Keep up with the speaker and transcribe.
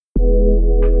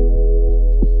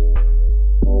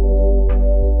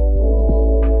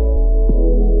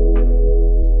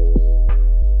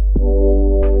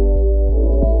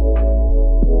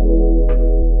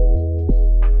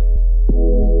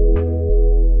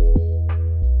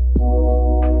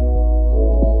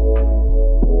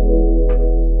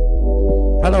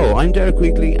I'm Derek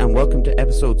Wheatley and welcome to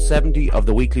episode 70 of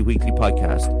the Weekly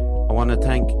podcast. I want to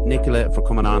thank Nicola for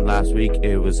coming on last week.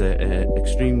 It was an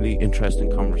extremely interesting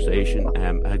conversation.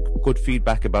 I had good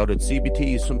feedback about it.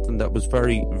 CBT is something that was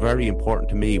very, very important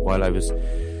to me while I was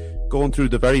going through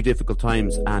the very difficult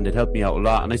times, and it helped me out a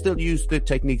lot. And I still use the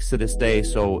techniques to this day.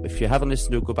 So if you haven't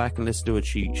listened to it, go back and listen to it.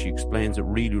 She explains it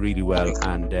really, really well,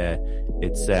 and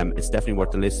it's definitely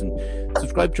worth a listen.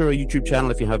 Subscribe to our YouTube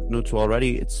channel if you have not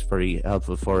already. It's very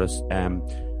helpful for us.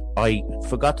 I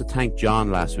forgot to thank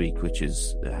John last week, which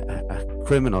is a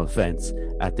criminal offence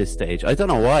at this stage. I don't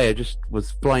know why. I just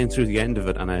was flying through the end of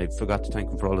it, and I forgot to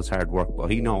thank him for all his hard work.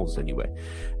 But he knows anyway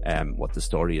what the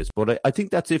story is. But I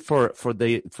think that's it for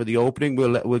the opening.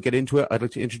 We'll get into it. I'd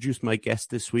like to introduce my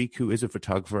guest this week, who is a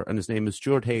photographer, and his name is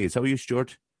Stuart Hayes. How are you,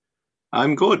 Stuart?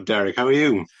 I'm good, Derek. How are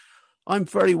you? I'm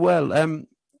very well. I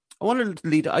wanted to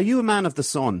lead. Are you a man of the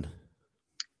sun?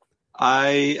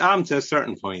 I am to a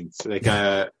certain point. Like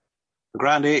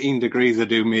around 18 degrees would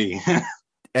do me.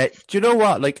 Do you know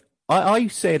what? Like, I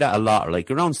say that a lot.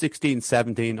 Like, around 16,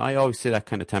 17, I always say that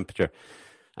kind of temperature.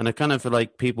 And I kind of feel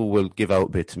like people will give out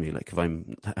a bit to me, like if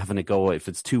I'm having a go, if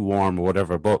it's too warm or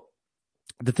whatever. But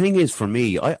the thing is, for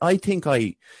me, I think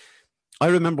I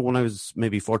remember when I was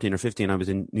maybe 14 or 15, I was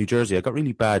in New Jersey. I got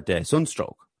really bad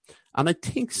sunstroke. And I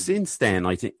think since then,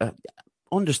 I think,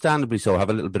 understandably so, I have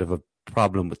a little bit of a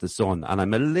problem with the sun, and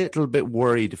I'm a little bit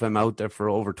worried if I'm out there for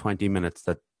over 20 minutes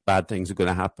that bad things are going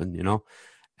to happen, you know.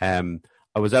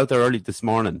 I was out there early this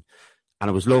morning, and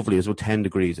it was lovely. It was about 10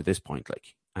 degrees at this point,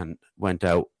 like, and went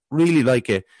out. Really like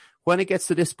it. When it gets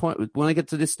to this point, when I get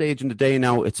to this stage in the day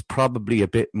now, it's probably a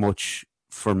bit much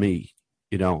for me,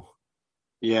 you know.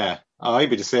 Yeah, I'd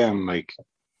be the same. Like,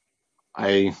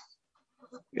 18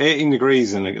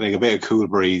 degrees and like a bit of cool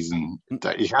breeze, and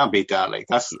you can't beat that. Like,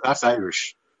 that's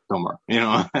Irish summer, you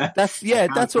know. That's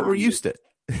what we're used to.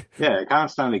 Yeah, I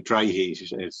can't stand like dry heat.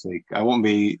 It's like I wouldn't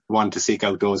be one to seek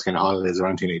out those kind of holidays or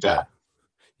anything like that.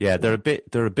 Yeah, they're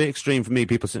a bit extreme for me.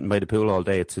 People sitting by the pool all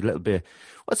day. It's a little bit,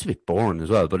 well, it's a bit boring as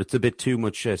well, but it's a bit too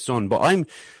much sun. But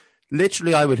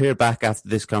I would hear back after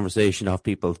this conversation of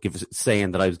people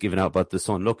saying that I was giving out about the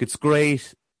sun. Look, it's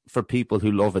great for people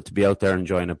who love it to be out there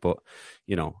enjoying it, but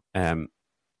enjoy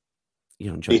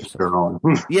each their own.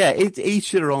 Yeah, it's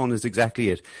each their own is exactly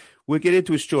it. We'll get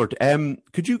into it, Stuart.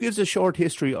 Could you give us a short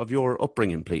history of your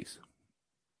upbringing, please?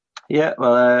 Yeah,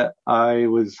 well, I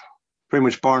was pretty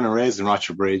much born and raised in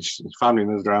Rochester Bridge. Family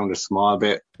moved around a small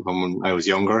bit when I was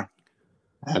younger,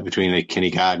 between like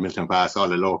Kinnegad, Milton Pass, all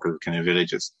the local kind of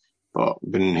villages. But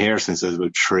been here since I was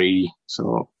about 3.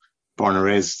 So born and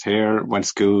raised here, went to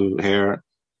school here,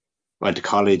 went to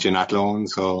college in Athlone.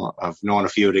 So I've known a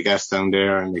few of the guests down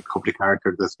there and a couple of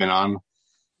characters that's been on.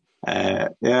 And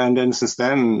then since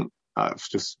then, I've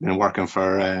just been working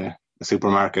for a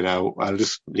supermarket. I'll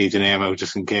just leave the name out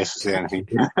just in case I say anything.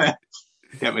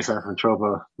 Get myself in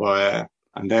trouble. But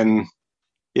and then,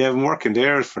 I've been working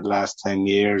there for the last 10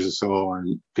 years or so,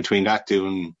 and between that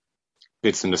doing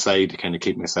bits on the side to kind of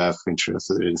keep myself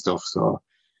interested in stuff. So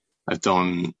I've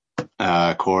done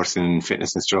a course in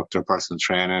fitness instructor, personal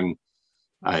training.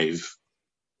 I've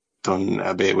done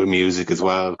a bit with music as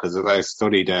well, because I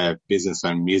studied business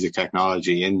and music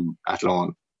technology in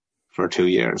Athlone for 2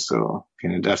 years. So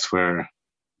kind of that's where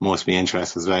most of my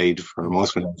interest has laid for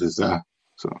most of it is that.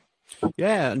 So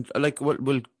yeah, and like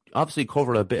we'll obviously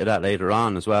cover a bit of that later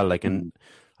on as well. Like, and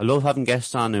I love having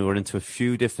guests on who are into a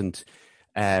few different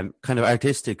kind of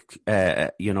artistic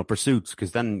pursuits,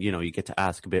 because then you get to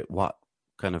ask a bit what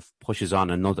kind of pushes on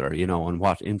another, and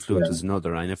what influences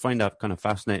another. And I find that kind of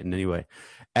fascinating anyway.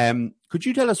 Could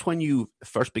you tell us when you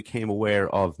first became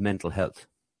aware of mental health?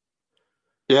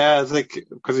 Yeah, it's like,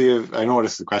 because I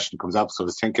noticed the question comes up, so I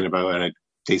was thinking about it a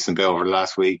decent bit over the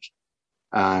last week.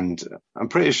 And I'm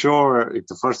pretty sure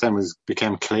the first time it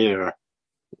became clear,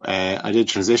 I did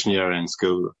transition year in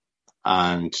school,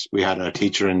 and we had a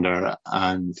teacher in there,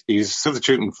 and he was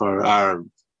substituting for I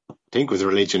think it was a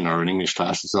religion or an English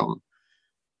class or something.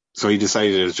 So he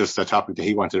decided it was just a topic that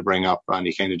he wanted to bring up, and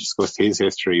he kind of discussed his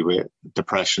history with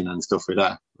depression and stuff like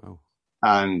that. Wow.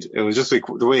 And it was just like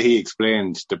the way he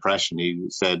explained depression. He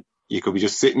said you could be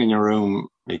just sitting in your room,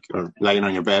 like, or lying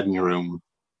on your bed in your room,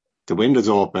 the window's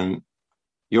open,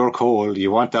 you're cold, you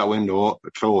want that window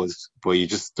closed, but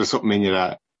there's something in you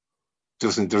that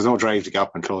there's no drive to get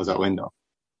up and close that window.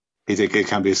 He's like, it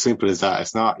can be as simple as that.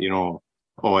 It's not,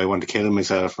 I want to kill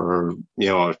myself, or,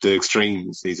 the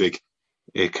extremes. He's like,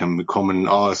 it can become in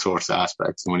all sorts of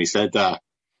aspects. And when he said that,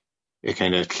 it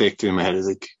kind of clicked in my head. It's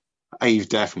like, I've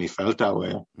definitely felt that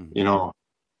way,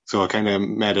 So I kind of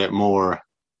made it more,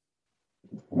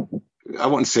 I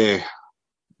wouldn't say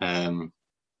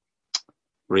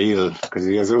real, because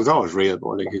it was always real,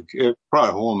 but like it brought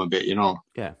it home a bit, you know.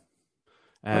 Yeah.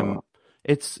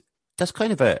 That's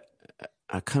kind of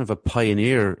a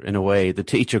pioneer in a way, the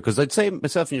teacher, because I'd say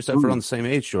myself and yourself are on the same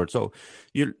age, Stuart. So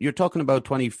you're talking about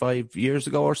 25 years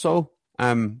ago or so.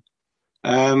 I'm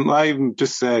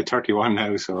just 31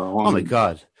 now, so oh my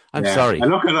God, I'm sorry. I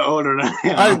look a lot older now.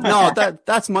 No,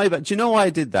 that's my bad. Do you know why I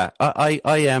did that? I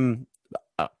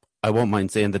won't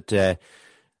mind saying that.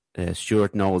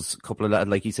 Stuart knows a couple of lads,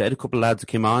 like he said, a couple of lads that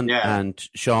came on, and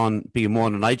Sean being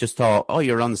one, and I just thought, oh,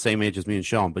 you're on the same age as me and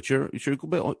Sean, but you're a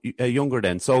good bit younger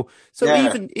then. So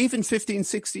even 15,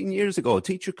 16 years ago, a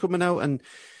teacher coming out and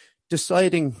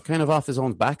deciding kind of off his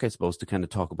own back, I suppose, to kind of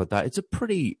talk about that. It's a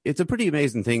pretty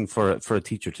amazing thing for a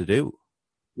teacher to do.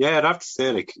 Yeah, I'd have to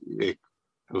say, like, it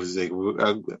was like,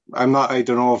 I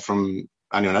don't know from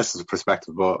anyone else's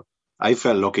perspective, but I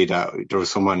felt lucky that there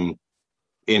was someone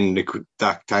in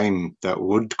that time that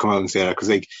would come out and say that, because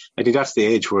like I think that's the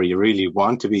age where you really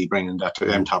want to be bringing that to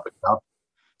them topics up.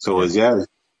 So it was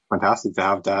fantastic to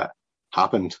have that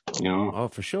happened, you know. Oh,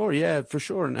 for sure, yeah, for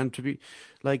sure, and to be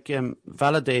like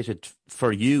validated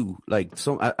for you, like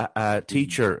some a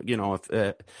teacher, you know,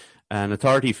 an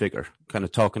authority figure, kind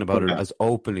of talking about it as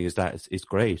openly as that is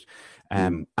great,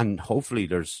 and hopefully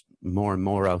there's more and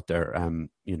more out there,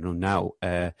 you know, now.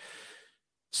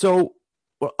 So.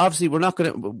 Well, obviously,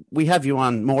 we have you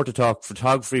on more to talk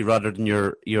photography rather than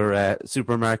your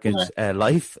supermarket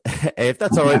life. If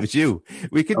that's all right with you,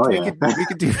 we could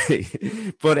do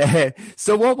it. But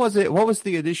so what was it? What was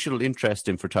the initial interest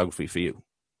in photography for you?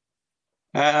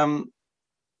 I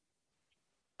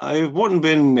wouldn't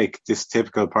been like this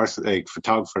typical person, like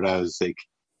photographer that was like,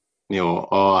 you know,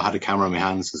 I had a camera in my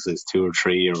hands since I was 2 or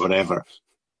 3 or whatever.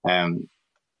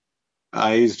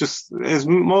 It's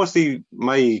mostly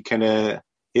my kind of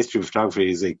history of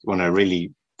photography is like when I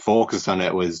really focused on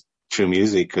it was through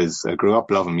music, because I grew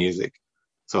up loving music.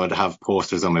 So I'd have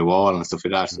posters on my wall and stuff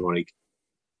like that. So like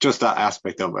just that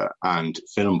aspect of it, and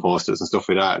film posters and stuff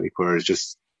like that, like where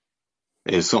it's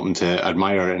something to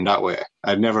admire in that way.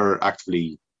 I'd never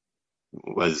actually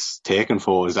was taking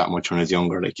photos that much when I was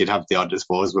younger. Like you'd have the odd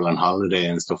disposable on holiday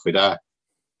and stuff like that.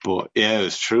 But yeah, it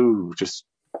was true, just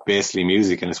basically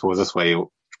music. And I suppose that's why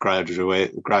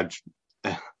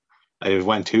I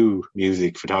went to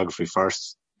music photography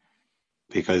first,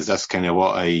 because that's kind of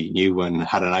what I knew and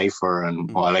had an eye for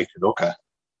and what I like to look at.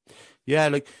 Yeah,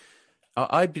 like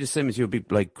I'd be the same as you. Be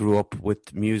like grew up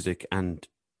with music, and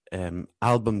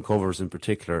album covers in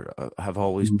particular have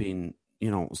always been,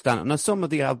 you know, standing. Now some of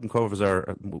the album covers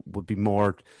would be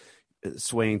more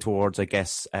swaying towards, I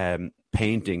guess,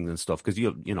 paintings and stuff, because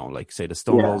you know, like say the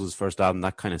Stone Roses first album,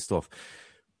 that kind of stuff.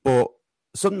 But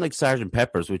something like Sgt.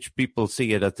 Pepper's, which people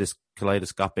see it at this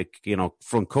kaleidoscopic, you know,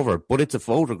 front cover, but it's a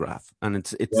photograph, and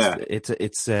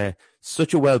it's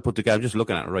such a well put together. I'm just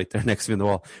looking at it right there next to me on the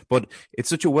wall, but it's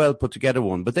such a well put together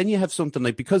one. But then you have something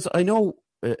like, because I know,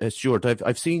 Stuart,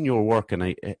 I've seen your work,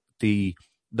 and the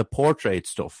portrait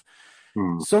stuff.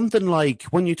 Something like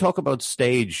when you talk about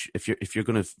stage, if you're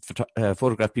going to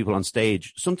photograph people on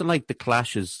stage, something like the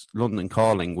Clash's "London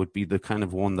Calling" would be the kind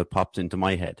of one that pops into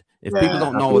my head. If people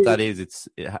don't know what that is,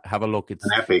 have a look. It's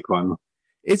an epic one.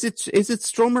 Is it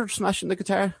Strummer smashing the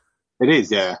guitar? It is,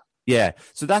 yeah. Yeah,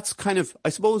 so that's kind of, I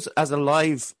suppose, as a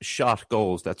live shot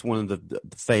goes, that's one of the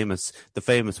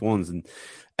famous ones.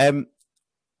 And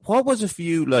what was it for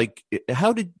you? Like,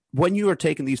 when you were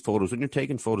taking these photos, when you're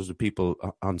taking photos of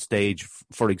people on stage,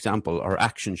 for example, or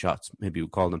action shots, maybe we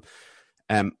call them,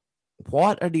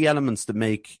 what are the elements that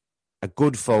make a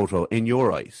good photo in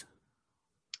your eyes?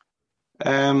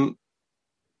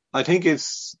 I think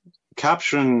it's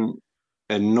capturing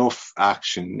enough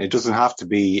action. It doesn't have to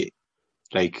be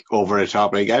like over the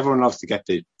top. Like everyone loves to get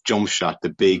the jump shot, the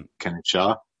big kind of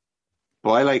shot.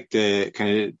 But I like the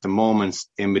kind of the moments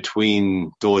in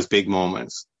between those big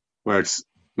moments where it's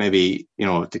maybe, you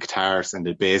know, the guitarist and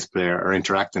the bass player are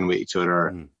interacting with each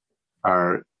other,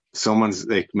 or someone's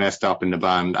like messed up in the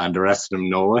band and the rest of them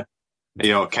know it.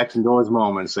 You know, catching those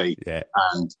moments, like,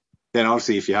 and then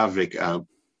obviously if you have like a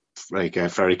very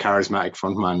charismatic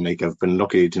frontman, like I've been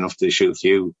lucky enough to shoot a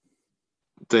few,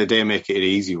 they make it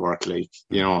easy work, like,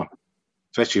 you know,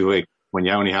 especially like when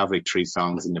you only have like 3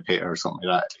 songs in the pit or something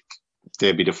like that, like,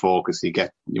 they'd be the focus. You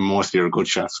get most of your good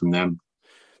shots from them.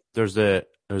 There's a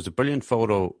brilliant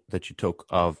photo that you took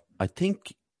of, I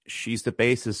think she's the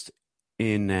bassist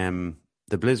in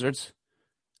the Blizzards.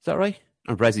 Is that right?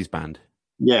 Or Brezi's band?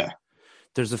 Yeah.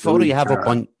 There's a photo you have up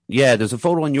on, there's a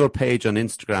photo on your page on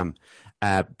Instagram.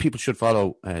 People should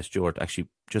follow Stuart, actually,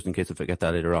 just in case I forget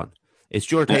that later on. It's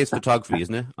Stuart Hayes Photography,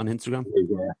 isn't it, on Instagram?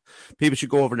 Yeah. People should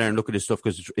go over there and look at his stuff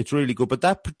because it's really good. But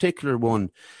that particular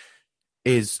one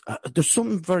is there's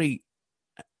something very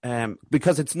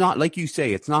because it's not like you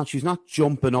say. She's not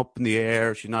jumping up in the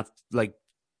air. She's not like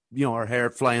her hair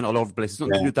flying all over the place. It's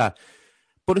nothing to do with that.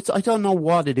 But I don't know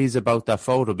what it is about that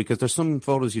photo because there's some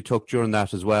photos you took during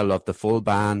that as well of the full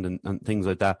band and things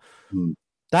like that.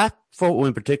 That photo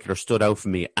in particular stood out for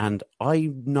me, and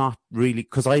I'm not really,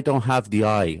 because I don't have the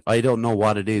eye. I don't know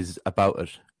what it is about it.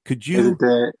 Could you? Is it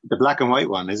the black and white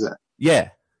one? Is it?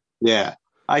 Yeah. Yeah.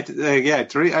 I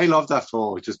love that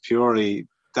photo. Just purely,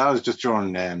 that was just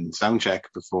during sound check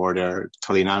before their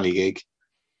Tullyinally gig,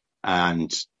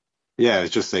 and yeah, it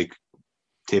was just like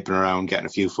tipping around, getting a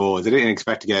few photos. I didn't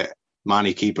expect to get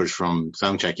many keepers from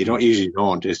soundcheck. You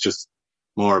don't. It's just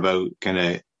more about kind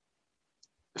of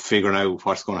figuring out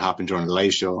what's going to happen during the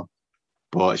live show.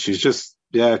 But she's just,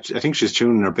 I think she's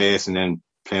tuning her bass and then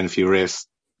playing a few riffs.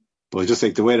 But just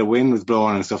like the way the wind was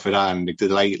blowing and stuff like that, and like the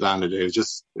light landed, it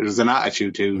was an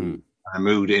attitude too, and a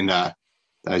mood in that.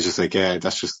 I was just like,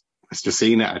 it's just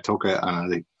seeing it. I took it, and I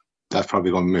was like, that's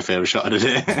probably going to be my favorite shot of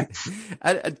the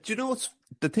day. Do you know what's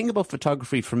the thing about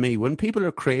photography for me? When people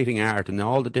are creating art and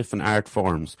all the different art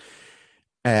forms,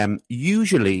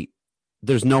 usually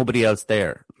there's nobody else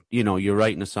there. You're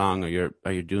writing a song or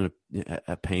you're doing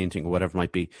a painting or whatever it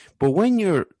might be. But when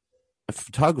you're a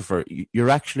photographer, you're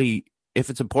actually, if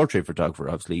it's a portrait photographer,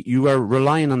 obviously, you are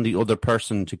relying on the other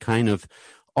person to kind of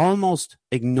almost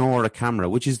ignore a camera,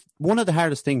 which is one of the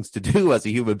hardest things to do as a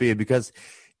human being, because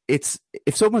it's,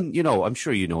 if someone, I'm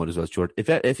sure you know it as well, Stuart,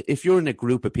 if you're in a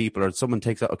group of people or someone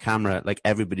takes out a camera, like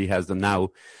everybody has them now,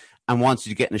 and wants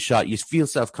you to get in a shot, you feel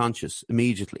self-conscious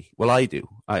immediately. Well, I do.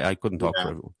 I couldn't talk for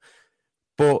everyone.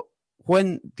 But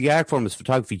when the art form is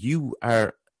photography, you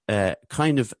are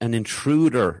kind of an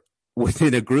intruder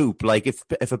within a group. Like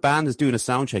if a band is doing a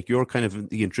sound check, you're kind of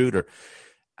the intruder.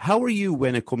 How are you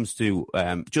when it comes to,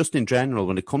 just in general,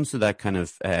 when it comes to that kind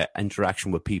of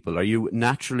interaction with people? Are you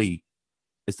naturally,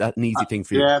 is that an easy thing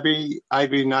for you? Yeah,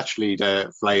 I'd be naturally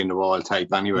the fly in the wall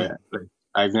type anyway. Like,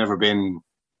 I've never been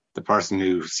the person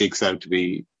who seeks out to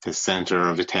be the center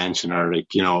of attention, or like,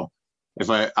 if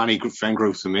any friend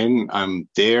groups I'm in, I'm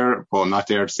there, but I'm not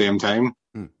there at the same time.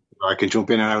 I can jump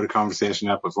in and out of conversation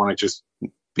if I want to just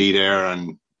be there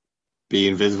and be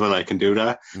invisible, I can do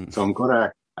that. So I'm good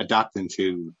at adapting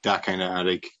to that kind of,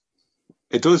 like,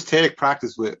 it does take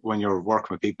practice when you're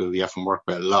working with people you have to work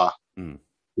with a lot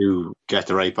to get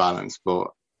the right balance. But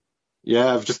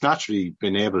yeah, I've just naturally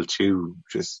been able to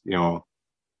just,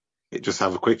 just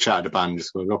have a quick chat at the band,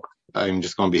 just go, look, I'm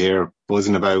just going to be here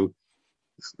buzzing about.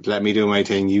 Let me do my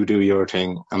thing, you do your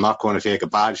thing. I'm not going to take a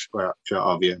bad shot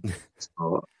of you.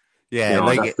 So,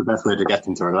 that's the best way to get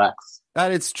them to relax.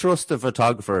 And it's trust the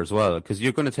photographer as well, because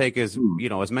you're going to take as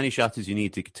many shots as you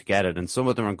need to get it, and some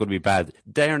of them are going to be bad.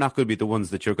 They're not going to be the ones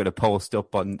that you're going to post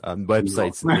up on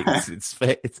websites.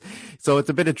 So it's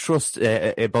a bit of trust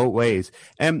in both ways.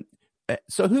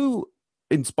 So who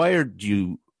inspired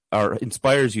you or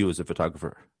inspires you as a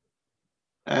photographer?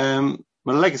 Well,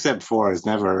 like I said before, I was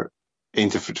never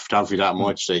into photography that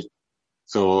much.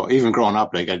 So even growing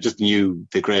up, I just knew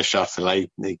the great shots I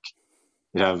like.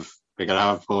 I'd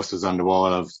have posters on the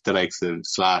wall of the likes of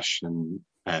Slash and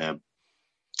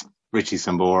Richie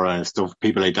Sambora and stuff,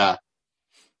 people like that.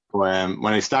 But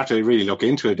when I started to really look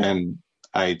into it, then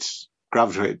I'd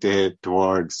gravitate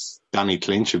towards Danny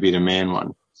Clinch would be the main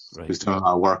one. Right. Who's done a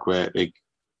lot of work with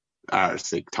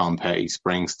artists like Tom Petty,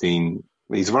 Springsteen.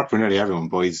 He's worked with nearly everyone,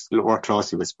 but he's worked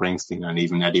closely with Springsteen and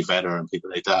even Eddie Vedder and people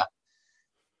like that.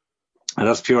 And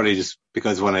that's purely just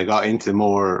because when I got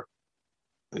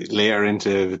later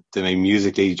into my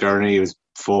musically journey, it was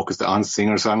focused on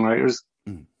singer-songwriters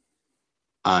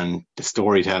and the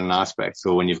storytelling aspect.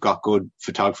 So when you've got good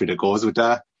photography that goes with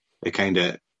that,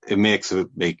 it makes it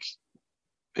like,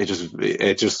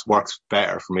 it just works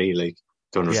better for me, like,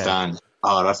 to understand,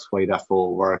 that's why that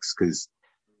photo works, because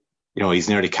he's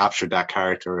nearly captured that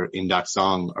character in that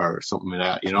song or something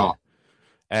like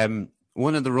that,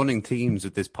 One of the running themes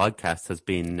of this podcast has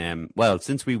been,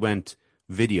 since we went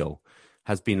video,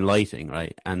 has been lighting,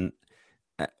 right? And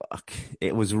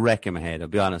it was wrecking my head, I'll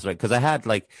be honest, right? Because I had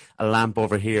like a lamp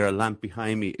over here, a lamp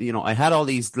behind me. I had all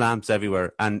these lamps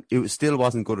everywhere, and it still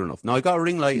wasn't good enough. Now I got a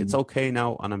ring light; it's okay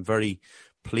now, and I'm very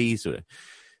pleased with it.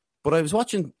 But I was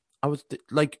watching. I was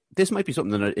like, this might be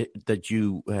something that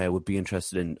you would be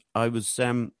interested in. I was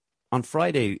on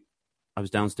Friday. I was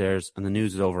downstairs and the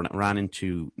news is over, and I ran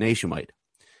into Nationwide.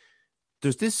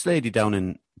 There's this lady down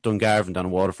in Dungarvan, down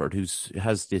in Waterford, who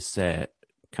has this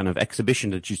kind of exhibition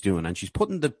that she's doing, and she's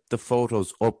putting the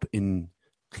photos up in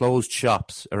closed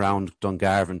shops around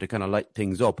Dungarvan to kind of light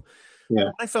things up. Yeah.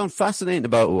 What I found fascinating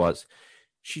about it was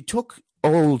she took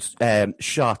old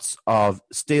shots of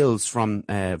stills from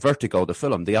Vertigo, the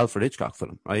film, the Alfred Hitchcock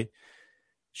film, right?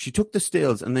 She took the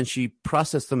stills and then she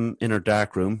processed them in her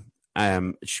darkroom.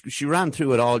 She ran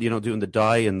through it all, doing the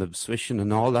dye and the swishing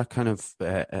and all that kind of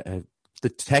the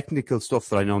technical stuff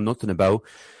that I know nothing about.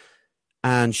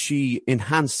 And she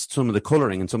enhanced some of the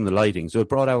colouring and some of the lighting. So it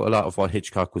brought out a lot of what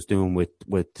Hitchcock was doing with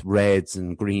reds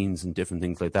and greens and different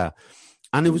things like that.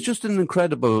 And it was just an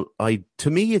incredible, to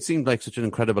me, it seemed like such an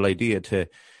incredible idea to,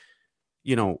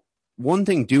 one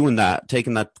thing doing that,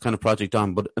 taking that kind of project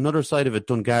on, but another side of it,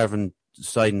 Dungarvan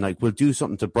deciding like, we'll do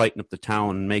something to brighten up the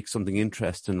town and make something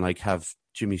interesting, like have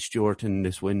Jimmy Stewart in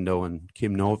this window and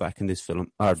Kim Novak in this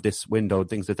film, or this window,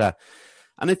 things like that.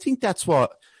 And I think that's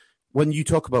what, when you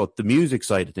talk about the music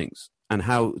side of things and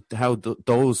how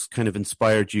those kind of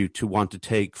inspired you to want to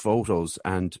take photos,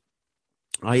 and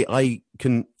I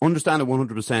can understand it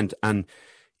 100%. And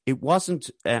it wasn't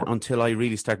until I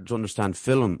really started to understand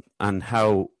film and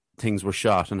how things were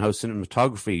shot and how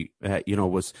cinematography,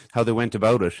 was how they went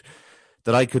about it,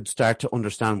 that I could start to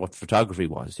understand what photography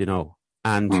was,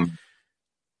 And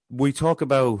we talk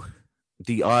about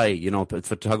the eye, the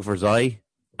photographer's eye,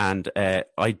 and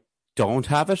I don't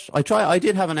have it. I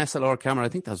did have an SLR camera. I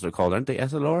think that's what they're called, aren't they?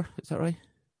 SLR? Is that right?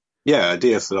 Yeah,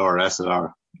 DSLR,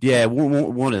 SLR. Yeah,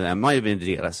 one of them. Might have been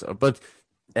the DSLR. But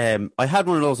I had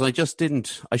one of those and I just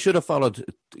didn't. I should have followed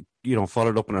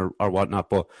up on or whatnot.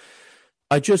 But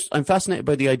I'm fascinated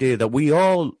by the idea that we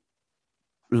all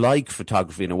like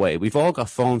photography in a way. We've all got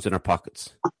phones in our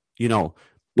pockets, But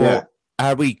yeah.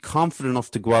 Are we confident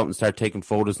enough to go out and start taking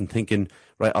photos and thinking,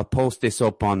 right, I'll post this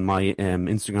up on my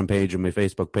Instagram page or my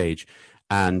Facebook page?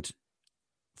 And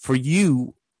for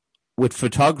you, with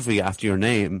photography after your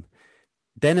name,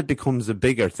 then it becomes a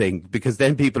bigger thing because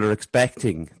then people are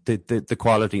expecting the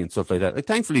quality and stuff like that. Like,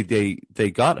 thankfully, they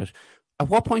got it. At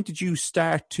what point did you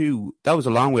start to? That was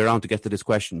a long way around to get to this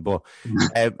question, but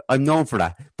I'm known for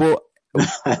that. But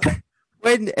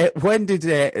when did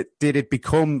it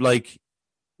become like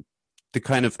the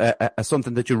kind of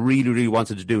something that you really, really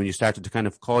wanted to do, and you started to kind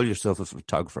of call yourself a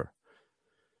photographer?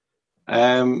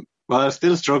 Well, I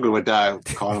still struggle with that,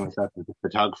 calling myself a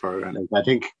photographer, and I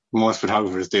think most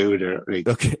photographers do. They're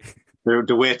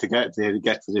the way to get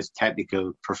to this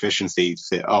technical proficiency to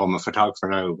say, "Oh, I'm a photographer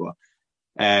now." But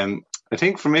I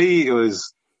think for me, it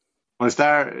was when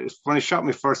I shot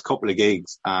my first couple of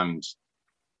gigs, and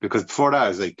because before that I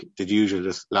was like the usual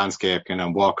just landscape,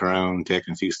 walk around,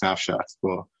 taking a few snapshots.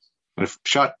 But when I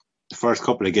shot the first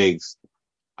couple of gigs,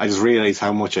 I just realized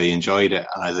how much I enjoyed it,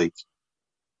 and I was like,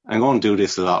 I'm going to do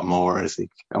this a lot more. I was like,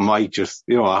 I might just,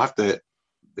 I have to,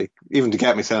 even to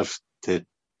get myself to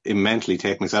mentally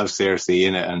take myself seriously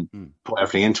in it and put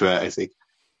everything into it. I think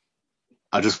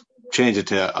I'll just change it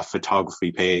to a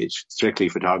photography page, strictly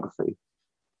photography.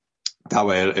 That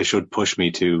way it should push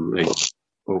me to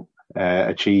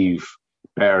achieve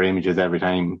better images every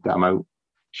time that I'm out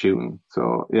shooting.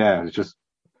 So yeah, it's just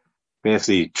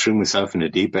basically threw myself in the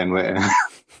deep end with it.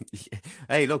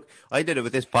 Hey, look, I did it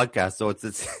with this podcast, so it's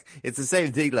the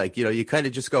same thing. Like, you kind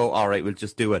of just go, all right, we'll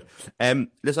just do it.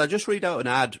 Listen, I'll just read out an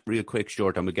ad real quick,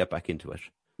 Stuart, and we'll get back into it.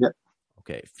 Yeah.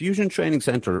 Okay. Fusion Training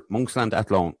Centre, Monksland,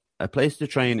 Athlone, a place to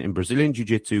train in Brazilian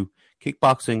jiu-jitsu,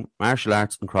 kickboxing, martial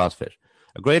arts, and CrossFit.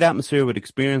 A great atmosphere with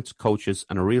experienced coaches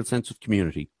and a real sense of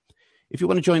community. If you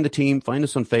want to join the team, find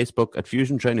us on Facebook at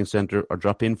Fusion Training Centre or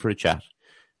drop in for a chat.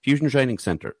 Fusion Training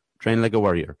Centre, train like a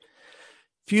warrior.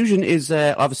 Fusion is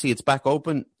obviously it's back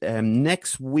open.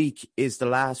 Next week is the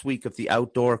last week of the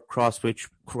outdoor CrossFit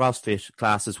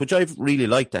classes, which I've really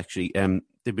liked actually.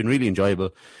 They've been really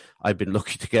enjoyable. I've been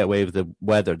lucky to get away with the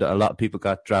weather. A lot of people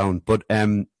got drowned, but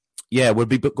we'll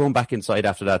be going back inside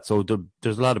after that. So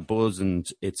there's a lot of buzz, and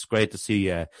it's great to see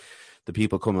the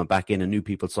people coming back in and new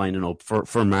people signing up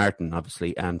for Martin,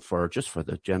 obviously, and for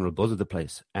the general buzz of the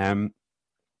place.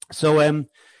 So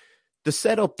the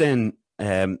setup then.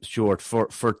 Stuart,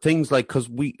 for things like, because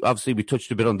we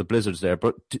touched a bit on the blizzards there,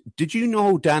 but did you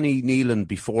know Danny Nealon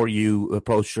before you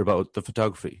approached her about the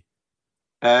photography?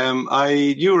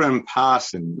 You were in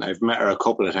passing. I've met her a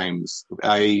couple of times.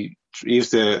 I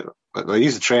used to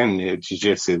train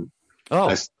jiu-jitsu. Oh.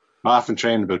 I often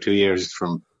trained about 2 years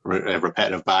from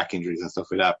repetitive back injuries and stuff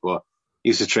like that, but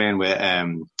used to train with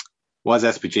was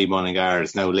SPG Mullingar,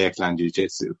 it's now Lakeland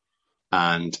Jiu-Jitsu.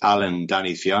 And Alan,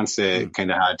 Danny's fiance,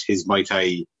 kind of had his Muay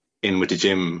Thai in with the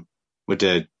gym, with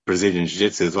the Brazilian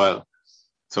Jiu-Jitsu as well.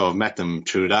 So I've met them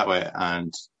through that way.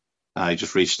 And I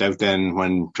just reached out then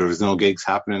when there was no gigs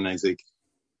happening. I was like,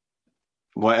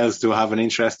 what else do I have an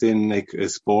interest in, like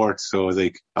sports? So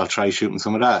like I'll try shooting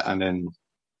some of that, and then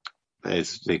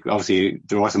it's like obviously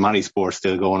there wasn't many sports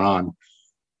still going on.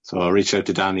 So I reached out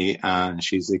to Danny, and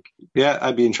she's like, "Yeah,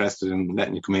 I'd be interested in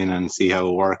letting you come in and see how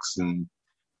it works." And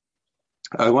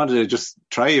I wanted to just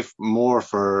try more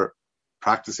for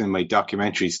practicing my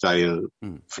documentary style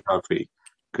photography,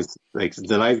 because like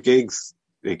the live gigs,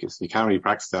 like you can't really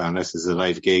practice that unless it's a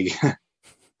live gig.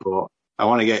 But I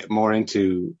want to get more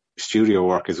into studio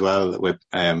work as well with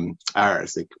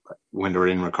artists, like when they're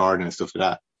in recording and stuff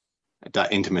like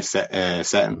that intimate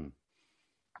setting.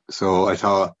 So I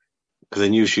thought, because I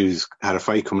knew she had a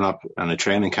fight coming up and a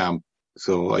training camp,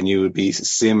 so I knew it would be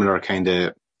similar kind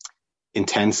of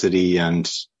intensity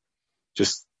and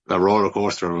just a roller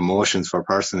coaster of emotions for a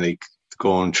person, like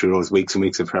going through those weeks and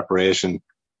weeks of preparation.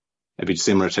 It'd be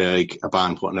similar to like a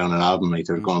band putting down an album, like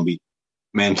they're going to be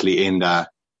mentally in that,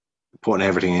 putting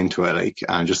everything into it, like,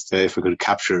 and just if we could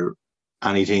capture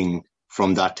anything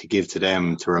from that to give to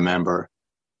them to remember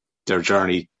their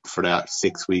journey for that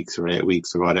 6 weeks or 8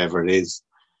 weeks or whatever it is,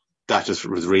 that just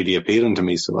was really appealing to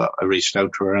me. So I reached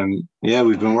out to her, and yeah,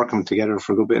 we've been working together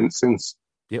for a good bit since.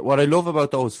 Yeah, what I love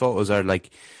about those photos are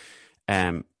like,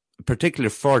 particular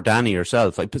for Danny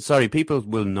herself. Sorry, people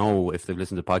will know if they've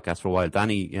listened to the podcast for a while.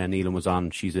 Danny Neelan was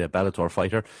on. She's a Bellator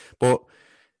fighter, but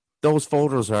those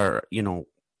photos are, you know,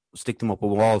 stick them up a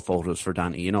wall photos for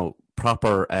Danny. You know,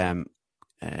 proper,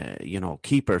 you know,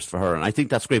 keepers for her, and I think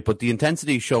that's great. But the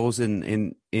intensity shows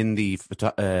in the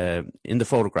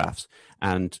photographs,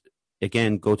 and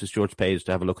again, go to Stuart's page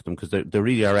to have a look at them, because they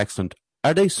really are excellent.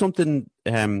 Are they something?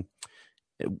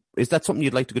 Is that something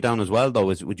you'd like to go down as well, though?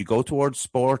 Would you go towards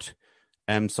sport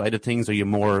side of things, or are you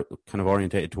more kind of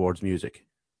orientated towards music?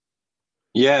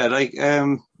 Yeah,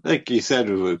 like you said,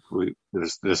 we were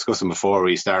discussing before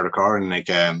we started recording. Like,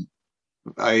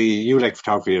 you like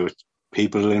photography with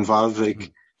people involved.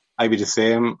 Like, I'd be the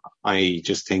same. I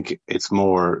just think it's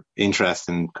more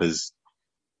interesting because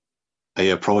I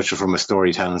approach it from a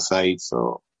storytelling side.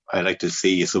 So I like to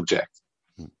see a subject.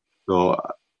 So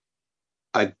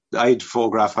I'd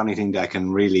photograph anything that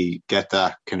can really get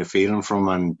that kind of feeling from,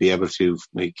 and be able to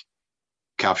like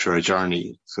capture a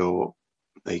journey. So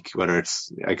like whether it's,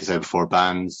 like I said before,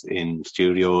 bands in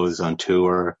studios, on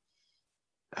tour,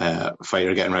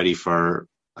 fighter getting ready for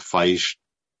a fight,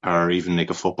 or even like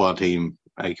a football team,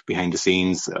 like behind the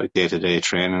scenes, day-to-day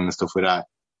training and stuff like that.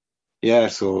 Yeah,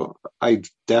 so I'd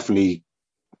nearly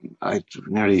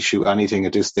shoot anything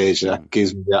at this stage that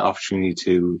gives me that opportunity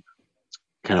to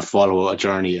kind of follow a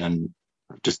journey and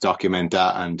just document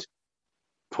that and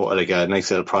put like a nice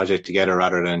little project together,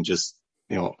 rather than just,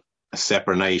 you know, a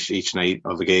separate night each night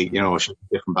of a gig, you know,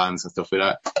 different bands and stuff like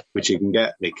that, which you can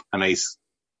get like a nice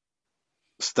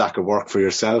stack of work for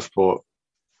yourself, but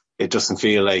it doesn't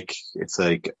feel like it's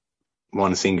like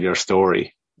one singular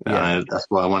story. Yeah. That's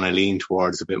what I want to lean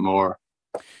towards a bit more.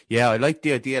 Yeah, I like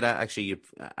the idea that actually you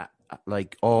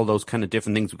like all those kind of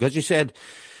different things, because you said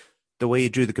the way you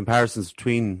drew the comparisons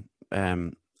between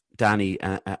Danny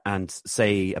and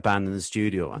say a band in the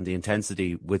studio and the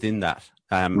intensity within that.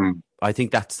 I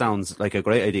think that sounds like a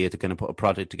great idea to kind of put a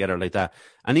project together like that.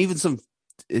 And even some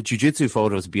jiu-jitsu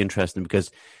photos would be interesting,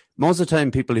 because most of the time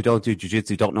people who don't do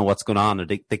jiu-jitsu don't know what's going on, or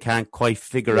they can't quite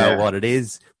figure out what it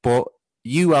is. But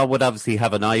you would obviously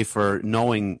have an eye for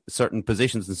knowing certain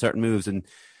positions and certain moves, and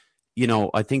you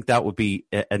know, I think that would be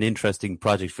an interesting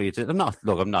project for you. I'm not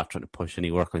trying to push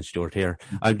any work on Stuart here.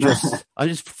 I'm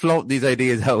just floating these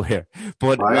ideas out here.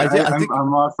 But I think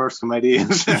I'm all for some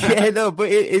ideas. Yeah, no, but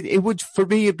it would, for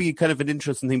me, it'd be kind of an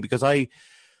interesting thing, because I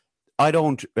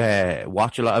don't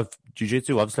watch a lot of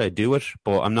jiu-jitsu. Obviously I do it,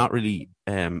 but I'm not really,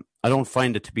 I don't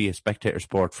find it to be a spectator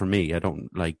sport for me. I don't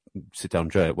like sit down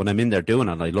and enjoy it. When I'm in there doing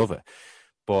it, I love it.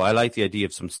 But I like the idea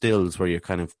of some stills where you're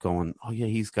kind of going, oh yeah,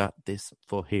 he's got this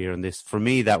foot here and this. For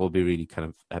me, that would be really kind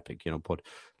of epic, you know. But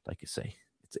like you say,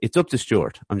 it's up to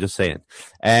Stuart. I'm just saying.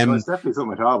 Well, it's definitely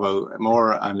something to talk about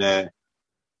more, and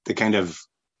the kind of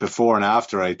before and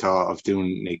after I thought of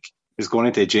doing, like, just going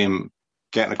into a gym,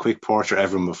 getting a quick portrait of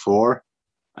everyone before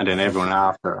and then everyone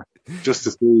after, just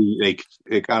to see, like,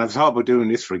 and I've thought about doing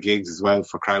this for gigs as well,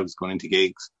 for crowds going into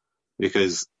gigs,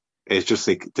 because it's just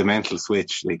like the mental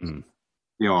switch, like,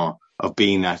 you know, of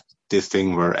being at this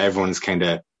thing where everyone's kind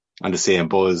of on the same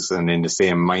buzz and in the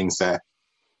same mindset.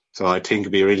 So I think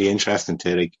it'd be really interesting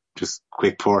to, like, just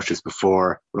quick portraits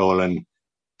before, rolling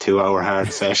 2-hour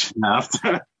hard session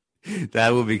after.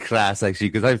 That would be class, actually,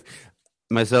 because I've,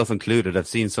 myself included, I've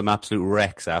seen some absolute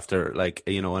wrecks after, like,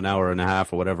 you know, an hour and a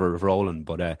half or whatever of rolling.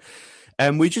 But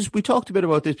we talked a bit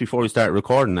about this before we started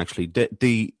recording, actually,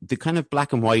 the kind of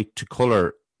black and white to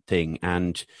color thing,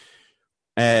 and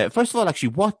First of all, actually,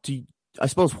 what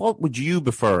would you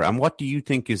prefer, and what do you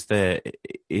think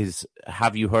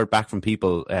have you heard back from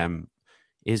people?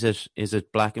 Is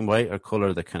it black and white or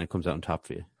color that kind of comes out on top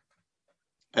for you?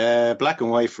 Black and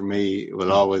white for me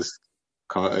will always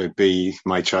be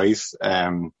my choice.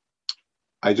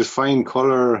 I just find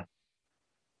color,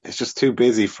 it's just too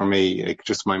busy for me. Like,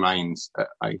 just my mind.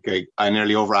 I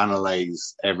nearly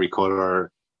overanalyze every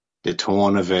color, the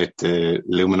tone of it, the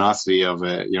luminosity of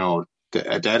it. The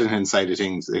editing side of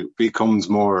things. It becomes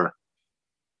more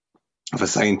of a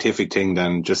scientific thing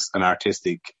than just an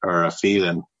artistic or a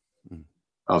feeling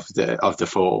of the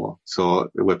photo. So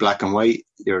with black and white,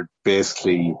 you're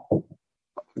basically,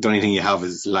 the only thing you have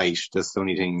is light. That's the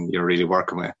only thing you're really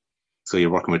working with. So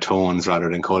you're working with tones rather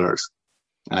than colors.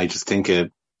 And I just think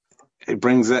it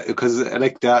brings it, because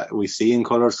like that we see in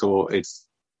color, so it's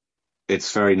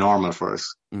very normal for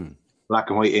us. Black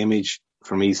and white image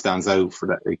for me stands out for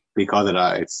that, because of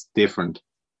that. It's different,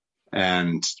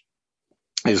 and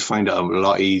I just find it a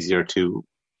lot easier to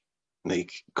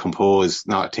compose,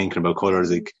 not thinking about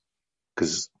colors,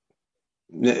 because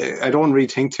I don't really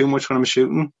think too much when I'm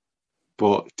shooting,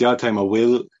 but the odd time I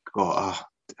will go,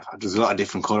 there's a lot of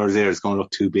different colors there, it's going to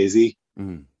look too busy.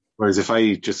 Whereas if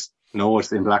I just know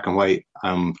it's in black and white,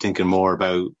 I'm thinking more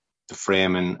about the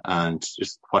framing and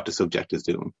just what the subject is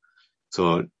doing.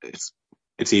 So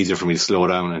it's easier for me to slow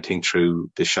down and think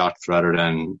through the shots rather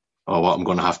than what I'm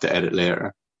going to have to edit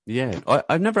later. Yeah,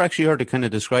 I've never actually heard it kind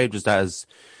of described as that, as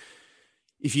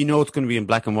if you know it's going to be in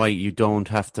black and white, you don't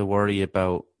have to worry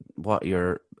about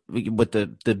with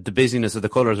the busyness of the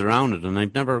colors around it. And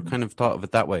I've never kind of thought of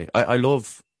it that way. I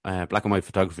love black and white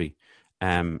photography.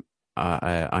 I'm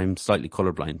slightly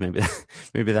colorblind.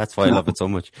 Maybe that's why I love it so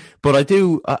much. But I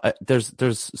do.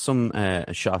 There's some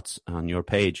shots on your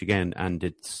page again, and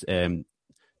it's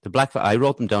the Black. I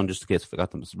wrote them down just in case I forgot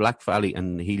them. It's Black Valley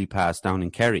and Healy Pass down in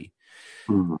Kerry.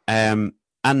 And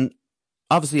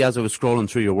obviously, as I was scrolling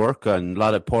through your work and a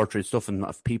lot of portrait stuff and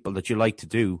of people that you like to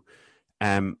do,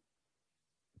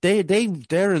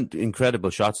 they're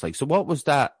incredible shots. So what was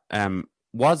that?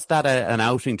 Was that an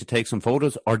outing to take some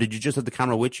photos, or did you just have the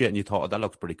camera with you and you thought, that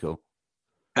looks pretty cool?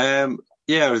 Yeah,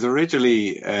 it was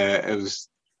originally, I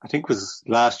think it was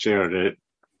last year, the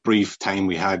brief time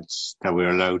we had that we were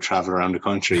allowed to travel around the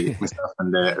country. Myself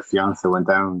and the fiance went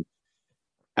down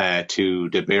to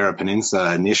the Beara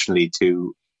Peninsula initially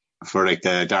for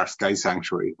the Dark Sky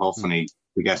Sanctuary. Hopefully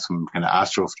we get some kind of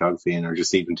astrophotography in, or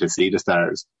just even to see the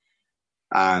stars.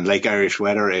 And like Irish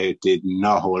weather, it did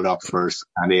not hold up for us,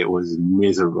 and it was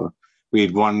miserable. We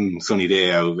had one sunny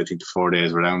day out of, I think, the 4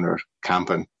 days we're down there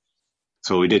camping.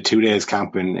 So we did 2 days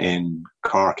camping in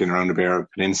Cork and around the Beara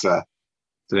Peninsula.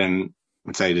 So then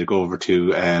we decided to go over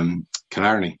to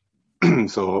Killarney.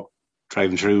 So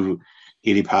driving through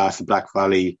Healy Pass, the Black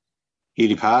Valley.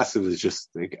 Healy Pass, it was just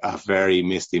a very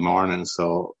misty morning.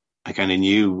 So I kind of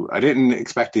knew, I didn't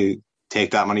expect to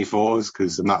take that many photos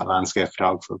because I'm not a landscape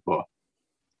photographer, but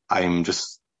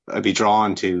I'd be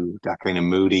drawn to that kind of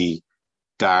moody,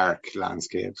 dark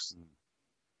landscapes.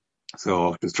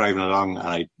 So just driving along, and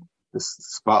I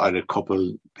just spotted a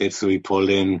couple bits that we pulled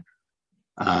in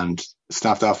and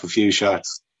snapped off a few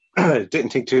shots.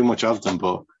 Didn't think too much of them,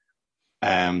 but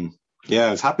I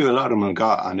was happy with a lot of them I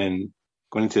got. And then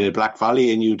going into the Black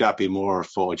Valley, I knew that'd be a more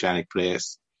photogenic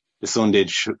place. The sun did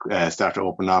start to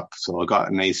open up, so I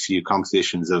got a nice few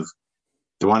compositions of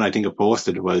the one I think I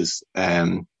posted was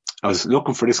I was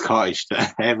looking for this cottage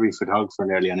that every photographer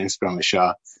nearly on Instagram has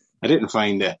shot. I didn't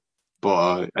find it,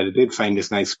 but I did find this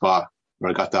nice spot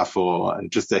where I got that photo. I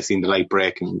seen the light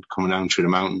breaking coming down through the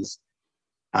mountains,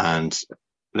 and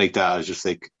like that, I was just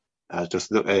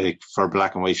for a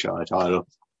black and white shot, I thought it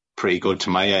looked pretty good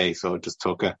to my eye, so I just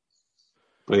took it.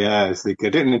 But yeah, it's I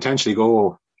didn't intentionally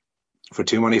go for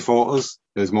too many photos.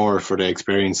 It was more for the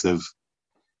experience of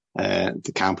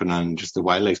the camping and just the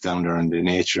wildlife down there and the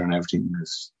nature and everything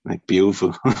is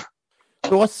beautiful.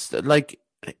 So what's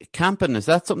camping? Is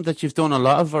that something that you've done a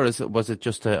lot of, or was it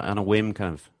just on a whim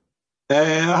kind of? I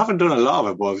haven't done a lot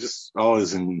of it, but I've just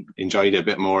always enjoyed it a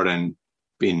bit more than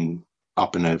being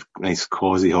up in a nice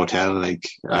cozy hotel.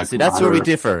 See, that's where we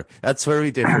differ. That's where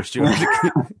we differ, Stuart.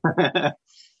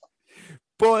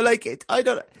 But I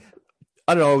don't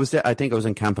know. I think I was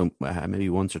in camping maybe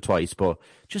once or twice, but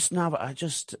just now, I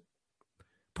just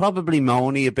probably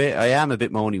moany a bit. I am a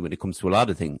bit moany when it comes to a lot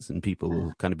of things, and people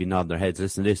will kind of be nodding their heads,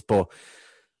 listen to this. But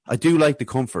I do like the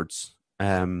comforts.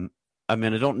 I mean,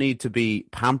 I don't need to be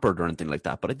pampered or anything like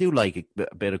that, but I do like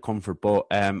a bit of comfort. But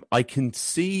I can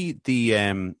see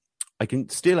I can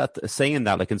still saying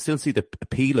that I can still see the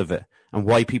appeal of it and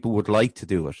why people would like to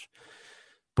do it.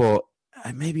 But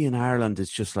maybe in Ireland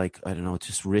it's just like, I don't know, it's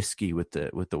just risky with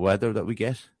the weather that we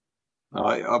get.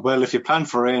 Well, if you plan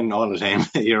for rain all the time,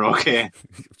 you're okay.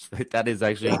 That is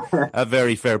actually a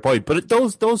very fair point. But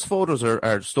those photos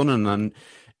are stunning. And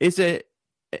is it?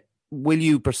 Will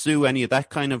you pursue any of that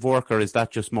kind of work, or is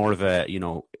that just more of a,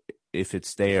 if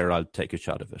it's there, I'll take a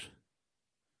shot of it?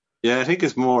 Yeah, I think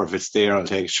it's more if it's there, I'll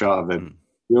take a shot of it.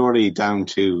 Purely down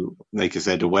to, like I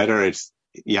said, the weather.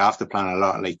 You have to plan a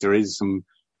lot. Like there is some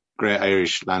great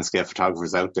Irish landscape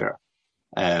photographers out there.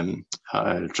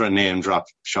 I'll try to name drop.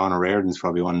 Sean O'Riordan's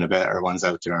probably one of the better ones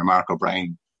out there. Mark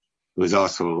O'Brien, who is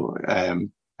also a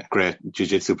great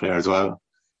jiu-jitsu player as well.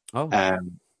 Oh.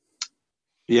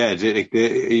 Yeah,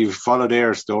 you follow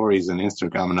their stories on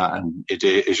Instagram and that, and it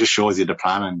just shows you the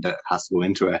planning that has to go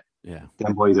into it. Yeah.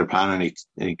 Them boys are planning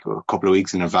like a couple of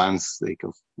weeks in advance, like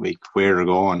where they're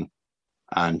going,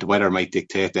 and the weather might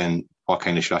dictate then what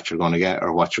kind of shot you're going to get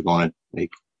or what you're going to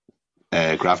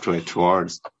gravitate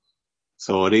towards.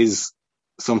 So it is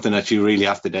something that you really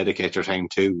have to dedicate your time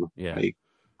to. Yeah.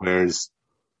 Whereas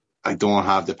I don't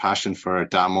have the passion for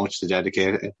it that much to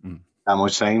dedicate it that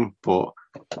much time, but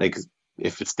like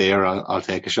if it's there, I'll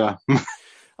take a shot.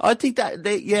 I think that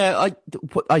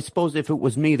I suppose if it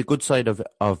was me, the good side of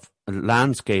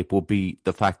landscape would be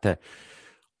the fact that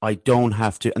I don't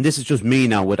have to, and this is just me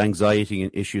now with anxiety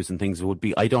and issues and things, it would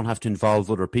be I don't have to involve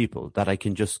other people, that I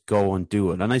can just go and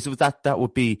do it. And I suppose that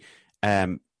would be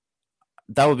the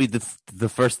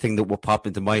first thing that would pop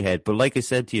into my head. But like I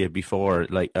said to you before,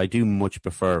 like I do much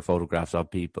prefer photographs of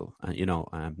people,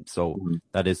 so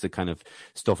that is the kind of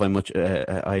stuff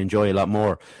I enjoy a lot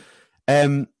more.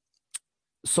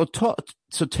 So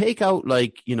take out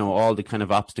like, all the kind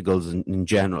of obstacles in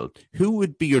general. Who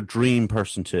would be your dream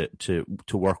person to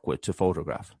work with, to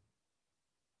photograph?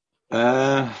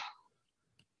 That'd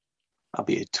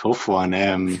be a tough one.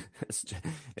 It's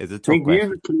a tough question.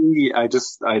 Musically, I'd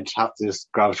have to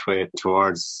just gravitate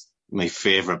towards my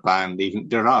favorite band. Even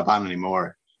they're not a band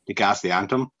anymore. The Ghastly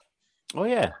Anthem. Oh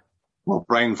yeah. Well,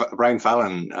 Brian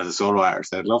Fallon as a solo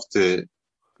artist, I'd love to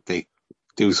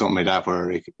do something like that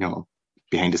where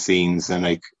behind the scenes and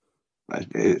like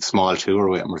a small tour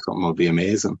with him or something would be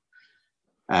amazing.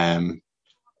 Yeah,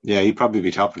 he'd probably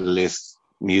be top of the list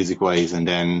music wise, and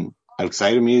then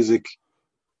outside of music,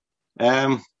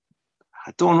 I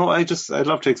don't know. I'd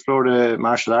love to explore the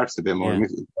martial arts a bit more,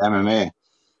 MMA.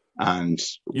 And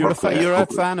you're a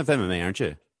fan of MMA, aren't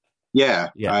you? Yeah.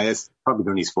 It's probably the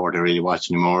only sport I really watch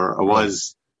anymore.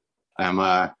 I'm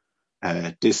a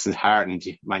disheartened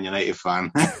Man United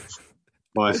fan.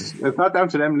 But it's not down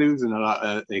to them losing a lot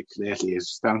lately. It's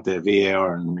just down to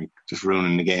VAR and just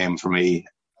ruining the game for me.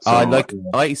 So,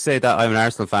 I say that I'm an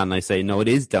Arsenal fan, and I say no, it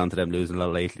is down to them losing a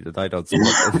lot lately that I don't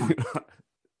support.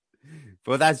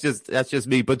 But that's just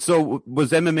me. But so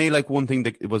was MMA like one thing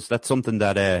that something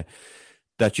that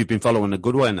you've been following a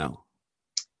good while now?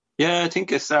 Yeah, I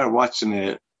think I started watching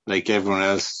it like everyone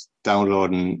else,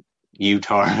 downloading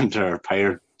uTorrent or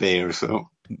Pirate Bay or so.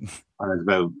 I was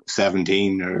about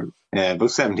 17,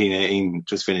 18,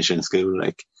 just finishing school,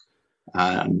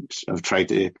 and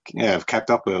I've kept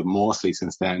up with it mostly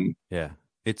since then. Yeah,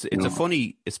 it's a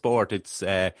funny sport. It's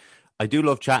I do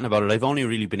love chatting about it. I've only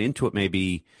really been into it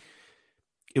maybe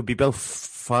it would be about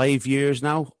 5 years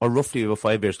now, or roughly about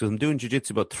 5 years, because I'm doing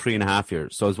jiu-jitsu about 3.5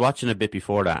 years. So I was watching a bit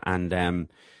before that, and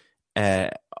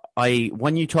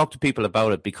when you talk to people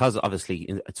about it, because obviously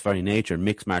it's very nature,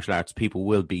 mixed martial arts, people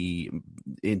will be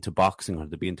into boxing, or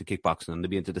they'll be into kickboxing, and they'll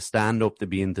be into the stand-up, they'll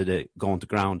be into the going to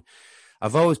ground.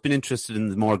 I've always been interested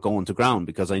in the more going to ground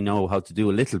because I know how to do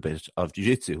a little bit of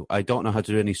jiu-jitsu. I don't know how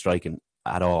to do any striking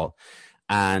at all.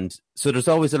 And so there's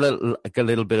always a little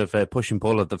bit of a push and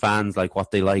pull of the fans, like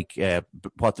what they like,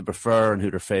 what they prefer, and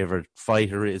who their favorite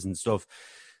fighter is and stuff.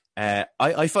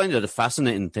 I find it a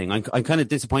fascinating thing. I'm kind of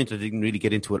disappointed I didn't really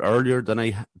get into it earlier than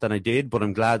I did, but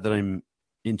I'm glad that I'm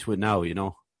into it now.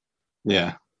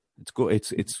 Yeah, it's good.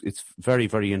 It's very,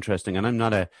 very interesting, and I'm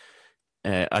not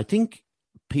I think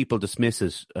people dismiss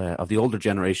it of the older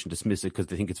generation dismiss it because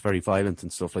they think it's very violent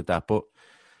and stuff like that. But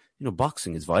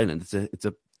boxing is violent.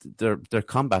 They're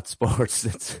combat sports.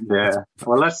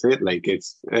 Well, that's it. Like it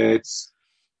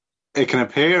can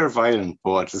appear violent,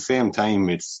 but at the same time,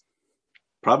 it's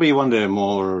probably one of the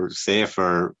more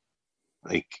safer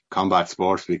combat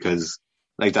sports because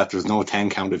there's no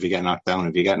 10 count if you get knocked down.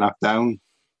 If you get knocked down,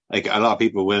 a lot of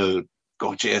people will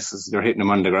go, Jesus, they're hitting them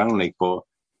on the ground. But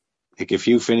if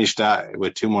you finish that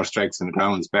with 2 more strikes on the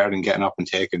ground, it's better than getting up and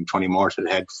taking 20 more to the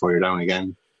head before you're down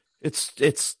again. It's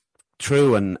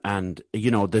True, and you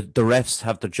know the refs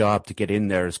have their job to get in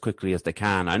there as quickly as they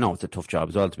can. I know it's a tough job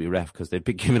as well to be a ref because they've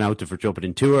been given out for jumping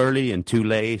in too early and too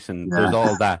late, and there's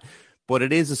all that. But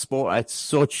it is a sport. It's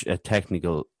such a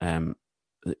technical,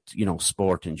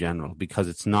 sport in general, because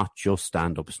it's not just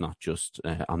stand up. It's not just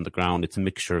on the ground. It's a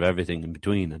mixture of everything in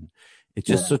between, and it's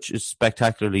just such a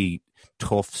spectacularly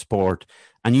tough sport.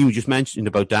 And you just mentioned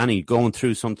about Danny going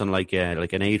through something like an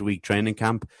 8-week training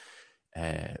camp,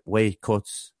 weight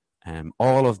cuts.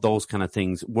 All of those kind of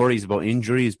things, worries about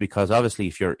injuries, because obviously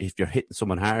if you're hitting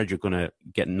someone hard, you're going to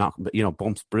get knocked,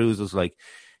 bumps, bruises. Like,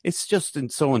 it's just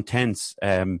so intense.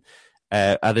 And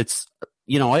it's,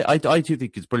 I do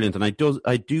think it's brilliant. And I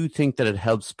do think that it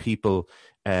helps people.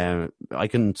 I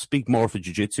can speak more for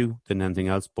jiu-jitsu than anything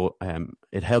else, but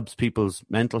it helps people's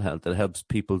mental health. It helps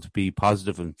people to be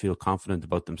positive and feel confident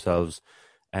about themselves.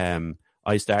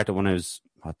 I started when I was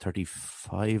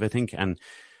 35, I think, and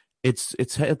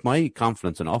it's helped my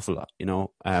confidence an awful lot.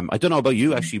 I don't know about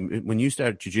you, actually. When you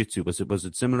started jiu-jitsu, was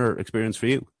it similar experience for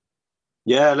you?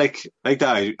 Yeah, like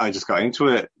that. I just got into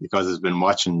it because I've been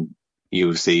watching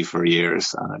UFC for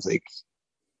years, and I was like,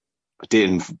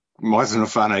 wasn't a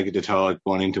fan of it at all,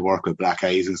 going into work with black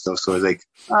eyes and stuff. So I was like,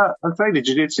 I'll try the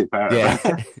jiu-jitsu part.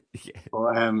 Yeah.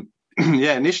 But,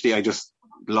 initially I just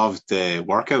loved the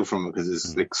workout from it because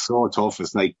it's like so tough.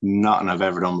 It's like nothing I've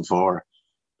ever done before.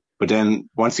 But then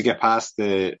once you get past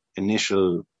the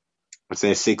initial, let's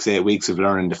say 6-8 weeks of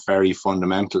learning the very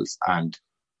fundamentals, and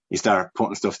you start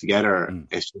putting stuff together,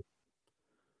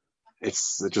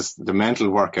 it's just the mental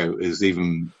workout is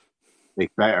even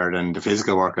like better than the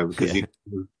physical workout, because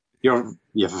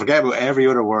you forget about every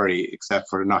other worry except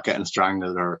for not getting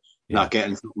strangled or not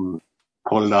getting something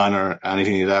pulled on or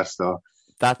anything like that. So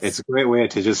it's a great way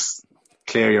to just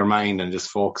clear your mind and just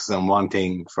focus on one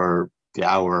thing for the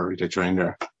hour that you're in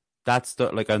there. That's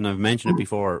and I've mentioned it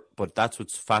before, but that's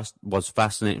was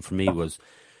fascinating for me. Was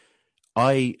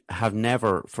I have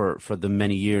never, for the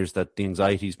many years that the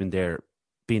anxiety's been there,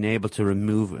 been able to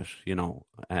remove it,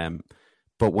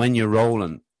 but when you're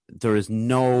rolling, there is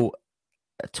no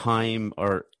time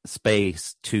or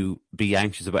space to be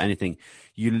anxious about anything.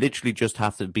 You literally just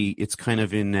have to be, it's kind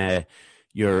of in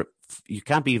you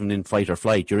can't be even in fight or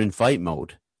flight. You're in fight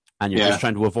mode. And you're just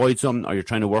trying to avoid something, or you're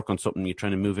trying to work on something. You're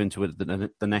trying to move into it,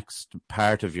 the next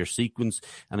part of your sequence,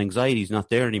 and anxiety is not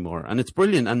there anymore. And it's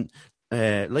brilliant. And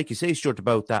like you say, Stuart,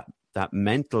 about that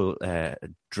mental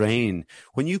drain.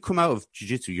 When you come out of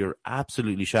jiu-jitsu, you're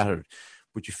absolutely shattered,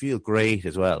 but you feel great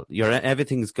as well.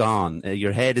 Everything's gone.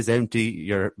 Your head is empty.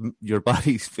 Your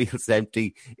body feels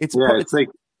empty.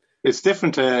 It's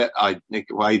different.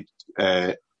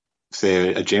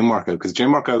 Say a gym workout, because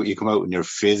gym workout you come out and you're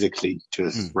physically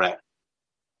just wrecked,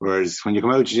 whereas when you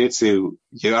come out of jiu-jitsu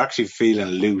you're actually feeling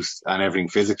loose and everything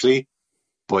physically,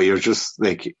 but you're just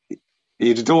like,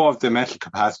 you don't have the mental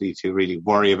capacity to really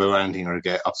worry about anything or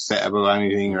get upset about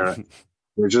anything, or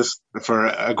you're just, for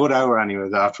a good hour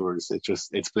anyways afterwards,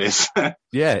 it's bliss.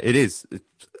 Yeah, it is.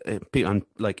 And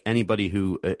like anybody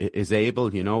who is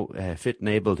able, fit and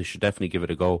able, they should definitely give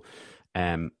it a go.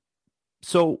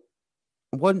 So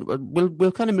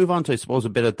we'll kind of move on to, I suppose, a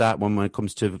bit of that when it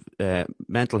comes to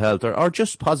mental health or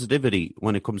just positivity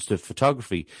when it comes to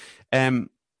photography. Do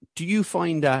you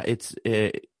find that it's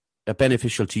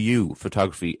beneficial to you,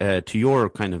 photography, to your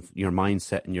kind of your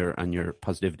mindset and your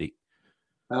positivity?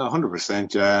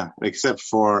 100%, yeah. Except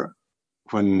for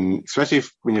especially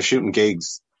when you're shooting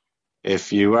gigs,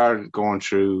 if you are going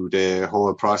through the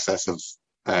whole process of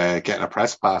getting a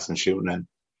press pass and shooting it,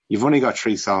 you've only got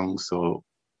 3 songs, so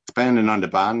depending on the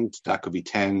band, that could be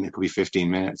 10, it could be 15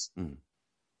 minutes.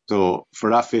 So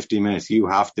for that 15 minutes, you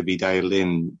have to be dialed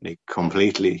in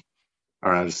completely,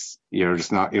 or else you're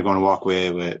going to walk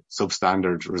away with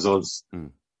substandard results.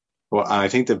 But I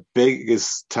think the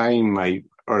biggest time the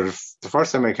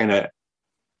first time I kind of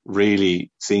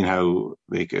really seen how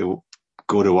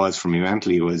good it was for me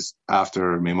mentally was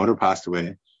after my mother passed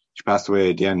away. She passed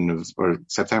away at the end of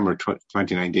September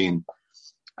 2019,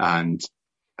 and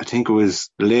I think it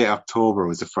was late October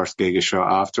was the first gig I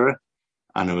shot after it,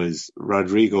 and it was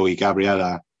Rodrigo y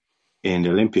Gabriela in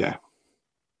the Olympia.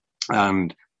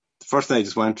 And the first night I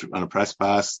just went on a press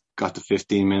pass, got to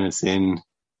 15 minutes in,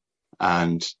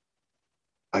 and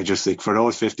I just, for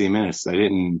those 15 minutes, I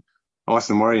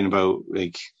wasn't worrying about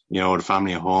the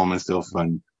family at home and stuff,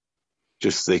 and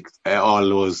just all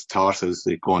those thoughts was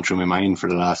going through my mind for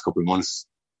the last couple of months.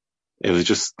 It was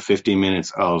just 15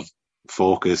 minutes of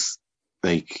focus,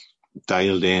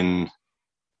 dialed in,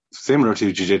 similar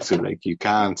to jiu-jitsu. You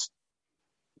can't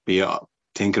be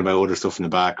thinking about other stuff in the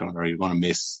background, or you're going to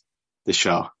miss the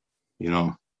shot.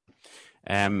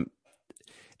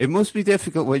 It must be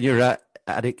difficult when you're at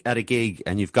a gig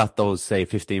and you've got those, say,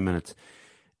 15 minutes.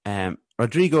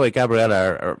 Rodrigo and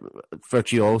Gabriela are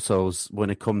virtuosos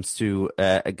when it comes to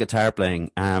guitar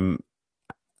playing.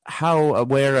 How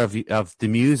aware of the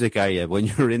music are you when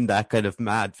you're in that kind of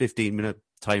mad 15-minute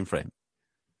time frame?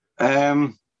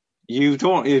 You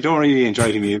don't really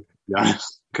enjoy the music, to be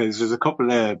honest, because there's a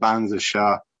couple of bands of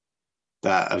shot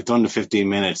that have done the 15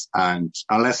 minutes, and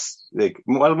unless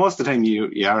most of the time you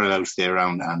are allowed to stay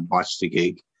around and watch the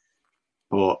gig,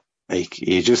 but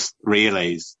you just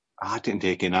realize I didn't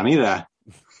take in any of that.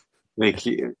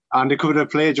 And they could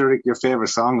have played your favorite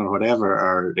song or whatever,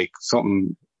 or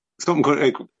something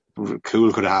could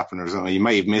cool could have happened or something. You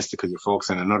might have missed it because you're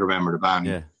focusing on another member of the band.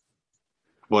 Yeah.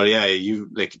 But yeah,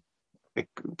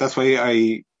 that's why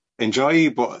I enjoy,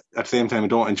 but at the same time I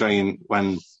don't enjoy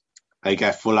when I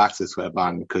get full access to a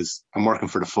band, because I'm working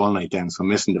for the full night then, so I'm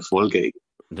missing the full gig.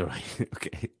 Right.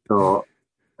 Okay. So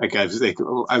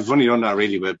I've only done that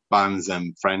really with bands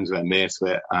and friends with, mates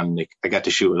with, and I get to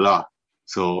shoot a lot.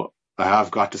 So I have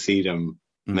got to see them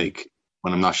when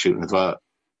I'm not shooting as well.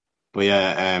 But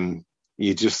yeah,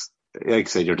 you just, like I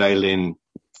said, you're dialed in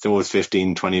those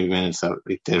 15, 20 minutes that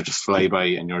they'll just fly by,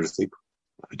 and you're just like,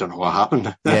 I don't know what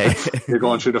happened. Yeah. You're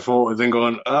going through the photos and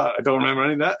going, I don't remember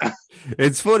any of that.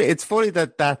 It's funny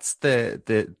that that's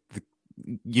the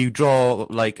you draw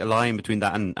like a line between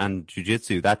that and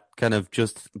jiu-jitsu, that kind of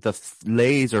just the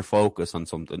laser focus on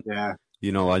something. Yeah.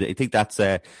 I think that's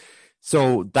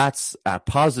so that's a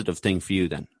positive thing for you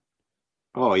then.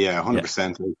 Oh yeah,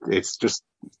 100%. It's just,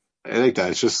 I like that.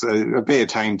 It's just a bit of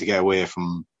time to get away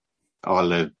from all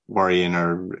the worrying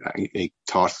or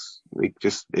thoughts.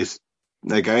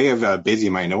 I have a busy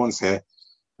mind. I won't say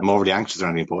I'm overly anxious or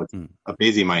anything, but a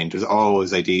busy mind. There's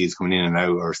always ideas coming in and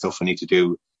out or stuff I need to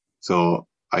do. So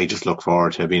I just look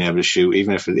forward to being able to shoot,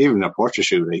 even a portrait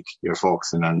shoot, you're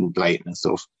focusing on lighting and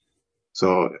stuff.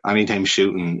 So anytime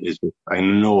shooting I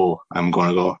know I'm going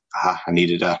to go, I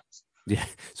needed that. Yeah.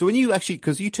 So when you actually,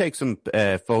 because you take some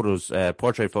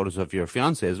portrait photos of your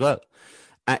fiance as well.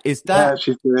 Is that? Yeah,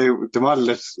 she's the model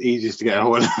that's easiest to get a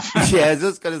hold of. Yeah, I was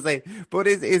just going to say, but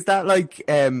is that like,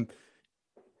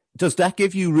 does that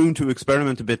give you room to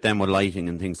experiment a bit then with lighting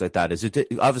and things like that? Is it,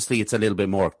 obviously it's a little bit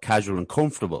more casual and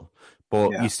comfortable,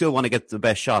 but you still want to get the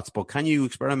best shots, but can you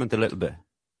experiment a little bit?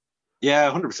 Yeah,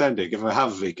 100%. If I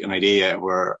have an idea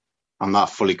where I'm not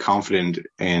fully confident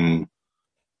in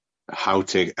how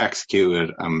to execute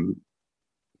it,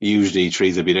 usually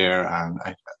trees will be there, and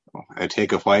I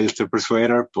take a while to persuade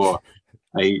her, but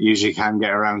I usually can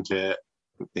get around to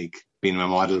being my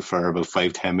model for about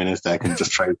 5-10 minutes that I can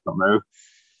just try something out.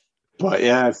 But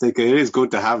yeah, I think it is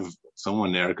good to have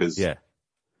someone there, because like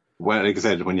I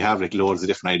said, when you have loads of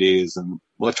different ideas and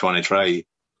which one I try,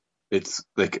 it's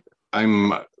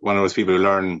I'm one of those people who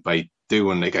learn by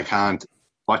doing. I can't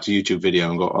watch a YouTube video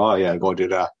and go, oh yeah, go do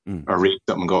that, or read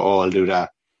something and go, oh, I'll do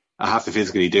that. I have to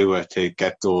physically do it to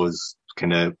get those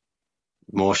kind of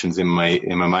motions in my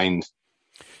mind.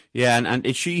 Yeah, and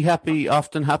is she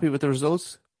often happy with the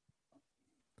results?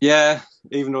 Yeah,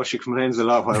 even though she complains a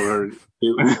lot while we're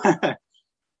doing.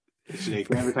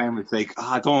 Every time it's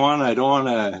I don't want to, I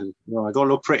don't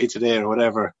look pretty today or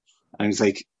whatever. And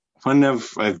it's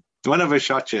whenever I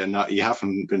shot you and you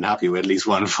haven't been happy with at least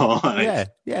one photo. I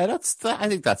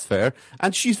think that's fair.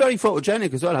 And she's very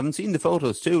photogenic as well. I haven't seen the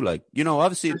photos too.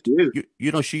 Obviously,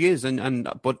 she is,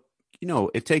 but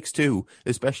it takes two,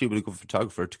 especially with a good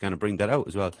photographer, to kind of bring that out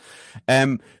as well.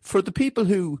 For the people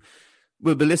who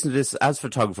will be listening to this as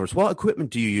photographers, what equipment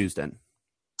do you use then?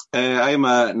 I'm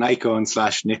a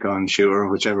Nikon/Nikon shooter,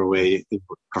 whichever way you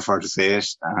prefer to say it.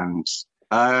 And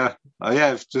that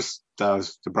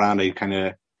was the brand I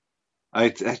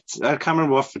can't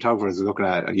remember what photographers were looking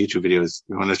at YouTube videos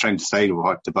when I was trying to decide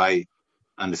what to buy.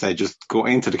 And they said, just go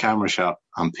into the camera shop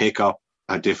and pick up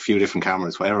a few different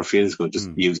cameras, whatever feels good,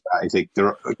 just use that. He's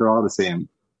they're all the same.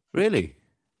 Really?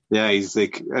 Yeah, he's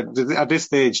at this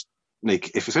stage,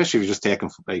 especially if you're just taking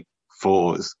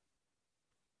photos,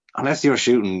 unless you're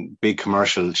shooting big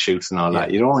commercial shoots and all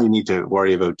that, you don't really need to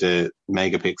worry about the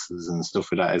megapixels and stuff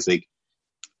like that. It's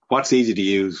what's easy to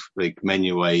use,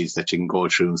 menu wise, that you can go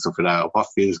through and stuff like that. What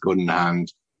feels good in the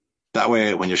hand. That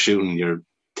way, when you're shooting, you're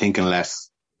thinking less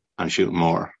and shooting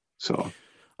more. So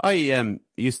I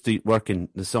used to work in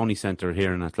the Sony Centre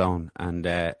here in Athlone, and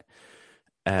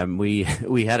we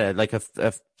had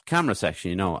a camera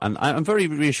section, and I'm very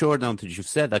reassured now that you've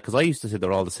said that, because I used to say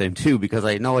they're all the same too, because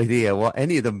I had no idea what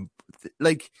any of them,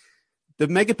 the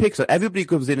megapixel, everybody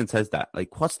comes in and says that,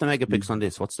 what's the megapixel on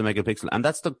this? What's the megapixel? And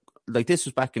that's this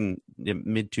was back in the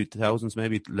mid 2000s,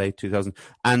 maybe late 2000s.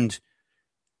 And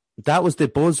that was the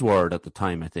buzzword at the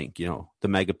time, I think, the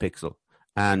megapixel.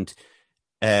 And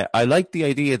I like the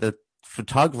idea that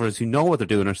photographers who know what they're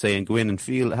doing are saying, go in and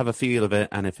have a feel of it.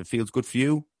 And if it feels good for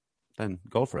you, then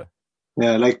go for it.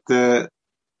 Yeah, like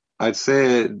I'd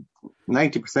say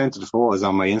 90% of the photos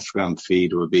on my Instagram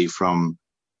feed would be from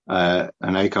an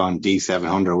Nikon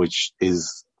D700, which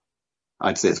is,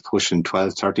 I'd say it's pushing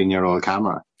 12, 13-year-old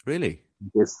camera. Really?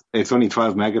 It's only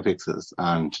 12 megapixels,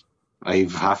 and I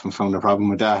haven't found a problem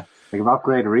with that. Like, I've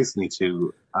upgraded recently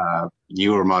to a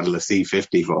newer model, a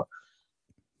C50, but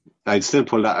I'd still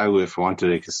pull that out if I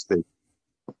wanted it, because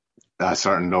a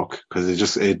certain look,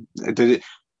 because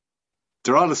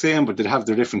they're all the same, but they have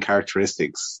their different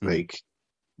characteristics, like,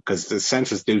 because the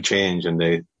sensors do change and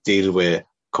they deal with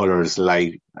colors,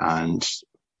 light, and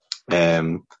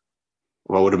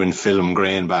what would have been film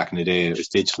grain back in the day is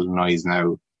digital noise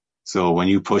now. So when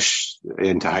you push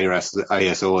into higher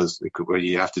ISOs, where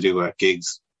you have to do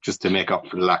gigs just to make up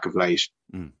for the lack of light,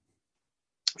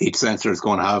 each sensor is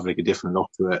going to have like a different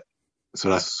look to it. So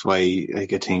that's why I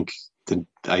think that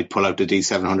I pull out the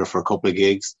D700 for a couple of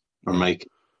gigs. I'm like,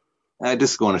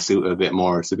 this is going to suit it a bit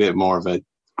more. It's a bit more of a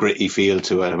gritty feel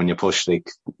to it when you push like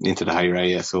into the higher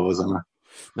ISOs on it.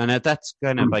 Now that's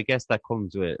kind of, I guess that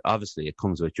comes with, obviously it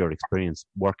comes with your experience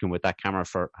working with that camera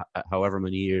for however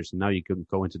many years. And now you can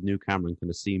go into the new camera and kind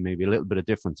of see maybe a little bit of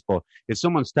difference. But if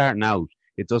someone's starting out,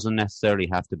 it doesn't necessarily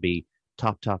have to be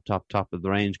top of the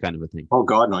range kind of a thing. Oh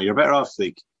God, no, you're better off,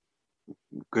 like,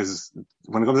 because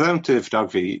when it comes down to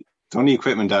photography, the only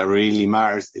equipment that really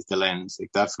matters is the lens.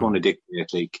 Like, that's going to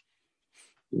dictate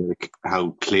like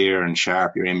how clear and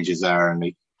sharp your images are, and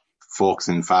like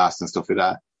focusing fast and stuff like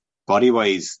that. Body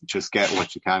wise, just get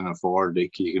what you can afford.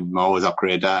 Like, you can always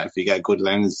upgrade that. If you get a good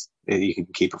lens, you can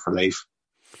keep it for life.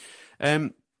 I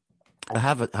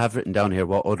have written down here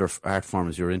what other art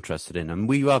forms you're interested in, and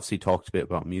we obviously talked a bit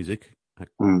about music.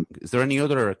 Is there any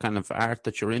other kind of art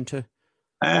that you're into?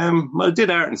 Well, I did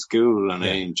art in school, and I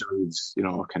enjoyed,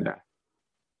 kind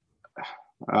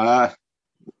of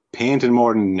painting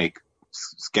more than like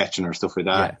sketching or stuff like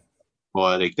that. Yeah.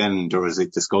 But like then there was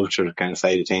like the sculpture kind of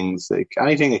side of things. Like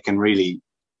anything that can really,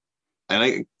 I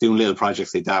like doing little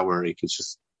projects like that where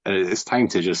it's time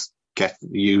to just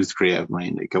use creative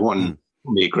mind. Like I wouldn't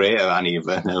be great at any of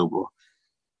it now, but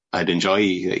I'd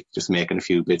enjoy like just making a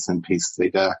few bits and pieces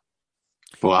like that.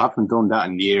 But I haven't done that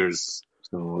in years,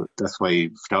 so that's why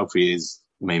photography is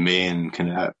my main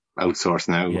kind of outsource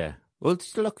now. Yeah. Well,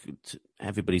 look,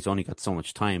 everybody's only got so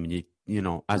much time, and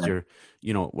as you're,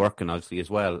 working obviously as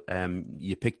well,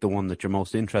 you pick the one that you're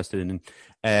most interested in.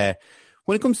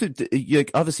 When it comes to,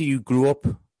 obviously you grew up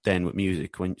then with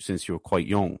music since you were quite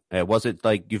young. Was it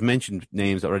like, you've mentioned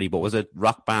names already, but was it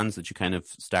rock bands that you kind of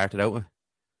started out with?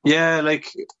 Yeah, like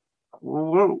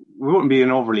we wouldn't be an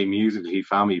overly musically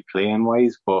family playing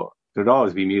wise, but there'd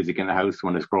always be music in the house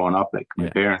when I was growing up. Like my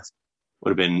parents would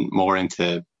have been more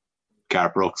into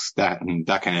Garth Brooks, that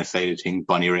kind of side of thing,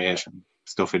 Bonnie Raitt and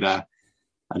stuff like that.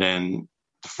 And then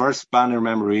the first band I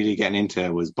remember really getting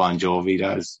into was Bon Jovi.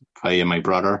 That was by my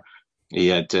brother. He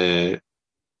had I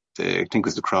think it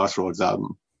was the Crossroads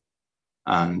album,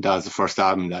 and that was the first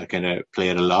album that I kind of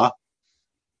played a lot.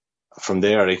 From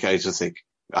there, I just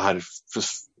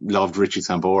loved Richie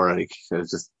Sambora. Like, it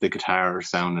was just the guitar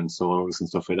sound and solos and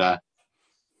stuff like that.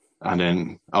 And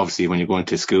then obviously when you go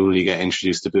into school, you get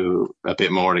introduced to a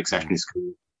bit more, like secondary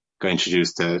school, got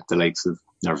introduced to the likes of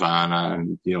Nirvana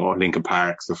and, Linkin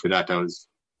Park, stuff like that. That was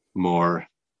more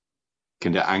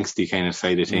kind of angsty kind of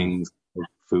side of things,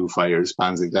 Foo Fighters,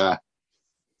 bands like that.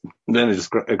 And then I just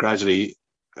gradually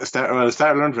started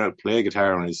learning how to play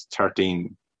guitar when I was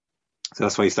 13. So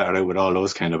that's why I started out with all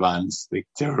those kind of bands. Like,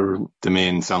 they were the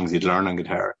main songs you'd learn on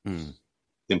guitar.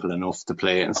 Simple enough to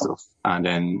play and stuff. And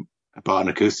then I bought an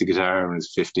acoustic guitar when I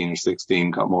was 15 or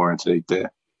 16, got more into like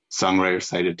the songwriter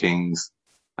side of things.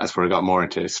 That's where I got more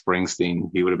into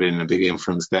Springsteen. He would have been a big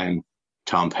influence then.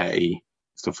 Tom Petty,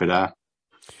 stuff like that.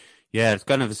 Yeah, it's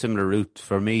kind of a similar route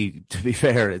for me, to be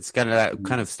fair. It's kind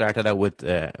of started out with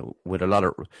a lot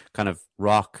of kind of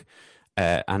rock.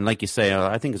 And like you say,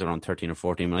 I think it's around 13 or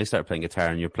 14 when I started playing guitar,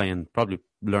 and you're probably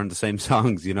learn the same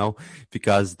songs,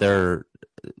 because they're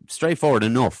straightforward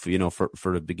enough,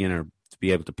 for a beginner to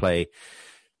be able to play.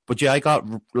 But yeah, I got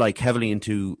like heavily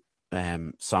into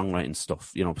songwriting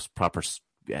stuff, proper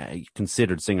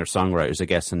considered singer-songwriters, I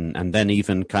guess, and then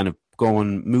even kind of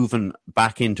moving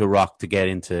back into rock to get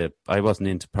into, I wasn't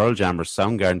into Pearl Jam or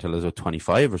Soundgarden until I was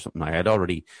 25 or something. I'd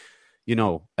already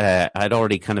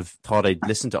kind of thought I'd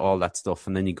listen to all that stuff,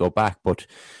 and then you go back. But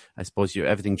I suppose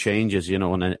everything changes,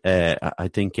 and I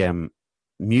think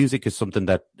music is something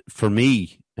that for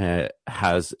me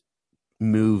has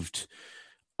moved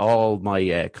all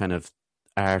my kind of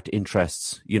art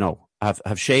interests,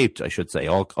 have shaped, I should say,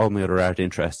 all my other art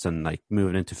interests, and like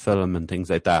moving into film and things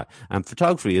like that, and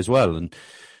photography as well. And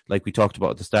like we talked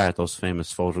about at the start, those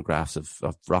famous photographs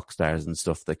of rock stars and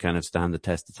stuff that kind of stand the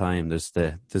test of time. There's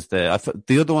the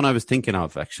other one I was thinking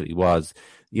of actually was,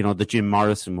 the Jim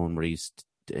Morrison one where he's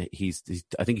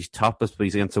I think he's topless, but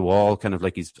he's against a wall, kind of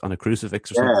like he's on a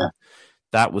crucifix or something.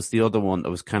 That was the other one that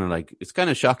was kind of like, it's kind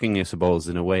of shocking, I suppose,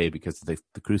 in a way, because of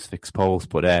the crucifix pose.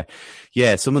 But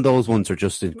some of those ones are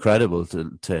just incredible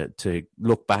to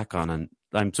look back on. And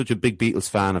I'm such a big Beatles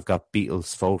fan. I've got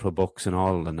Beatles photo books and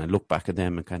all, and I look back at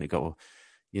them and kind of go,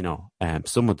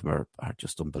 some of them are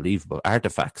just unbelievable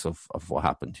artifacts of what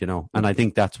happened, And I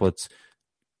think that's what's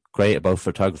great about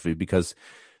photography, because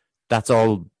that's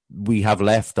all we have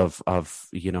left of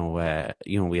we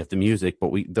have the music,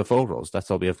 but the photos, that's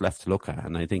all we have left to look at.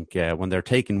 And I think when they're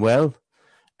taken well,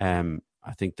 I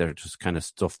think they're just kind of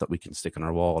stuff that we can stick on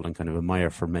our wall and kind of admire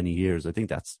for many years. I think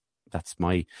that's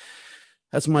my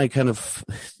kind of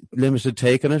limited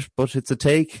take on it, but it's a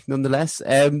take nonetheless.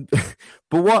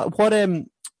 But what do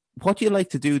you like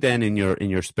to do then in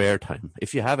your spare time,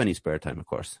 if you have any spare time, of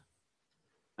course?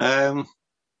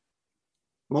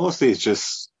 Mostly it's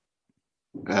just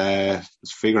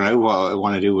figuring out what I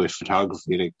want to do with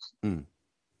photography.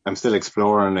 I'm still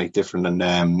exploring like different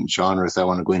genres I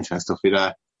want to go into and stuff like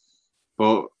that.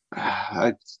 But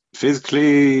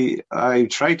physically, I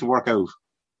try to work out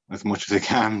as much as I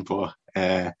can. But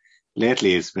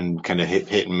lately, it's been kind of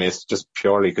hit and miss, just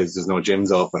purely because there's no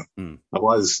gyms open. I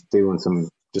was doing some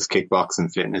just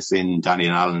kickboxing fitness in Danny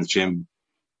and Alan's gym,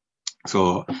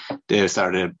 so they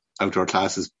started outdoor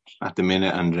classes at the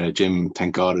minute, and gym,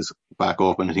 thank God, is back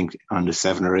open, I think on the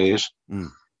 7 or 8.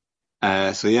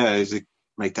 So yeah, it's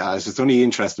like that. It's the only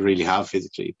interest I really have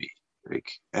physically, like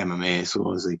MMA. So I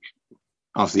was like,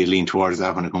 obviously I lean towards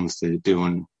that when it comes to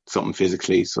doing something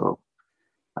physically. So,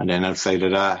 and then outside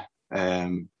of that,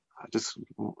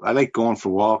 I like going for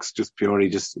walks, just purely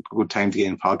just a good time to get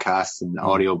in podcasts and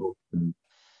audiobooks, and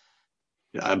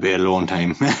a bit alone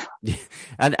time.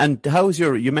 And how's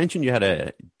you mentioned you had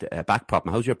a back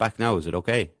problem. How's your back now? Is it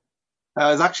okay?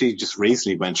 I was actually just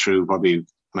recently went through probably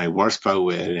my worst bout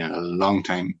with it in a long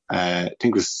time. I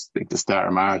think it was like the start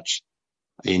of March.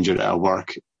 I injured it at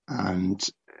work, and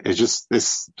it's just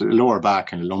this lower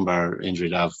back and lumbar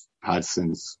injury that I've had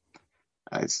since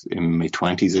it's in my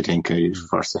 20s, I think I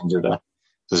first injured it.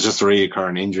 So it's just a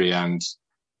reoccurring injury, and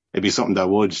it'd be something that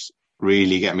would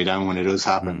really get me down when it does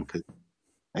happen, because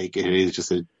like it is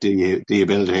just a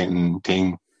debilitating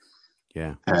thing.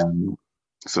 Yeah.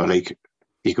 So like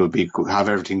you could have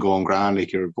everything going grand,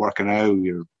 like you're working out,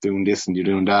 you're doing this and you're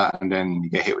doing that, and then you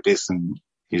get hit with this and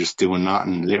you're just doing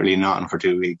nothing, literally nothing for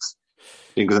 2 weeks.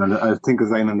 I think I was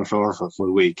lying on the floor for a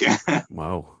full week.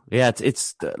 Wow. Yeah,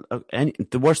 it's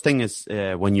the worst thing is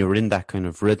when you're in that kind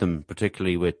of rhythm,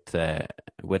 particularly with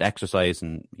exercise,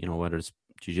 and whether it's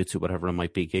jiu-jitsu, whatever it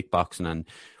might be, kickboxing, and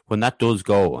when that does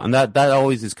go, and that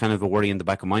always is kind of a worry in the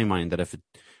back of my mind, that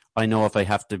I know if I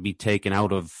have to be taken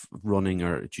out of running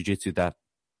or jiu-jitsu, that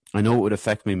I know it would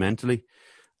affect me mentally,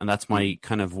 and that's my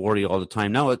kind of worry all the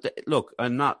time. Now, look,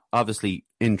 I'm not obviously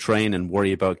in train and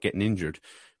worry about getting injured,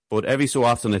 but every so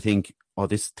often I think,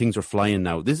 things are flying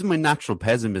now. This is my natural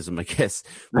pessimism, I guess.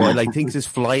 But like, things is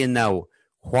flying now.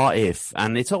 What if?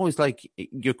 And it's always like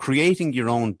you're creating your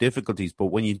own difficulties. But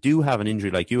when you do have an injury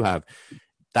like you have,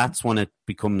 that's when it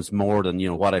becomes more than,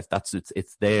 what if.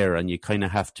 It's there, and you kind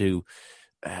of have to.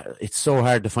 It's so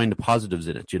hard to find the positives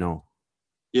in it,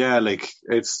 Yeah, like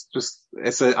it's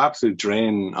an absolute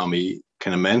drain on me,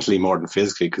 kind of mentally more than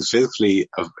physically, because physically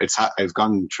I've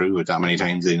gone through it that many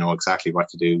times. I know exactly what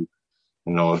to do.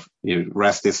 You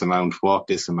rest this amount, walk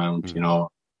this amount.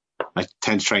 I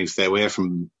tend to try and stay away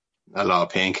from a lot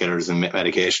of painkillers and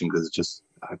medication, because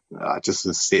I just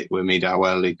doesn't sit with me that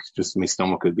well. Like, just my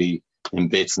stomach could be in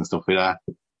bits and stuff like that.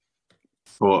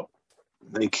 But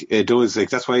like it does, like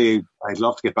that's why I'd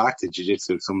love to get back to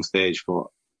jiu-jitsu at some stage, but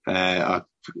I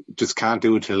just can't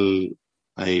do it till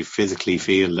I physically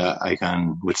feel that I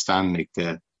can withstand like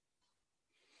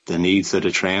the needs of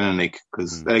the training, like,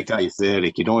 because like that you say,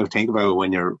 like you don't even think about it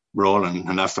when you're rolling,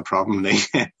 and that's the problem.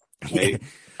 Like,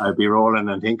 I'd be rolling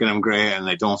and thinking I'm great, and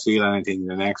I don't feel anything.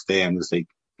 The next day I'm just like,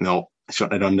 no, I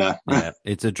shouldn't have done that. Yeah,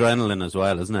 it's adrenaline as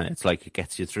well, isn't it? It's like it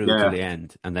gets you through to the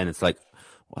end, and then it's like,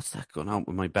 what's that going on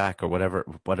with my back or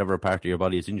whatever part of your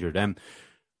body is injured?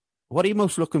 What are you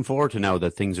most looking forward to now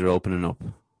that things are opening up?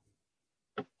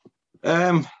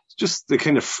 Just the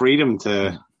kind of freedom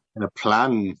to kind of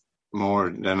plan more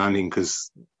than anything, because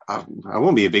I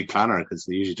won't be a big planner, because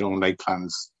I usually don't like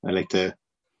plans. I like to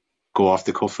go off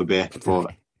the cuff a bit,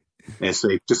 but it's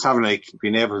like just having like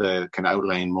being able to kind of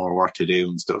outline more work to do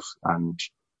and stuff, and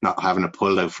not having it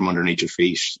pulled out from underneath your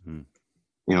feet. You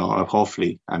know,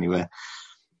 hopefully anyway.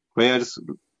 But yeah, just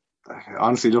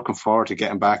honestly looking forward to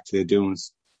getting back to doing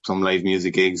some live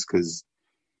music gigs, because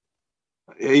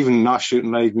even not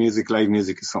shooting live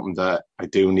music is something that I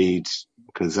do need,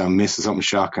 because I'm missing something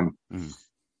shocking.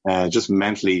 Just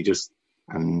mentally,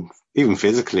 and even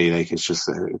physically, like it's just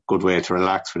a good way to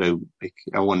relax without, like,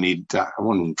 I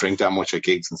wouldn't drink that much at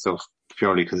gigs and stuff,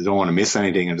 purely because I don't want to miss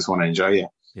anything. I just want to enjoy it.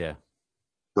 Yeah.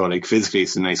 So like physically,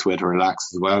 it's a nice way to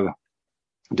relax as well,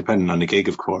 depending on the gig,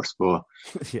 of course. But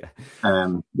yeah,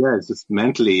 it's just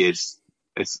mentally, it's.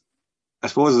 I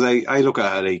suppose I look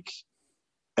at it like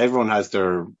everyone has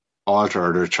their altar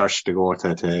or their church to go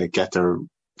to get their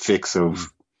fix of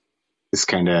this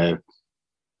kind of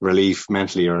relief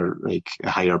mentally, or like a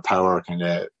higher power kind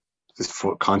of this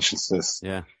consciousness.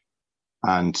 Yeah.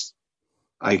 And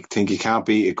I think you can't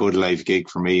beat a good live gig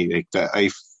for me. Like that, I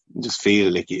just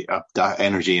feel like that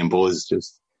energy and buzz,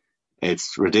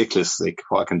 it's ridiculous. Like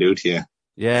what it can do to you.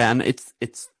 Yeah, and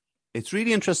it's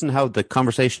really interesting how the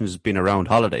conversation has been around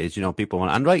holidays. You know, people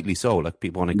want, and rightly so, like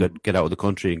people want to get out of the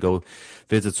country and go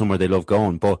visit somewhere they love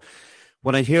going. But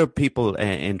when I hear people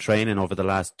in training over the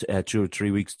last 2 or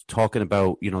 3 weeks talking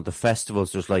about, you know, the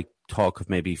festivals, there's like talk of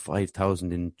maybe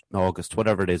 5,000 in August,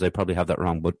 whatever it is. I probably have that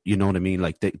wrong, but you know what I mean?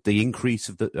 Like the increase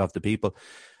of the people,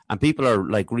 and people are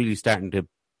like really starting to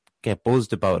get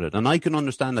buzzed about it. And I can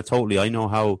understand that totally. I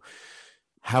know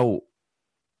how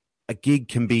a gig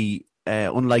can be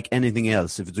unlike anything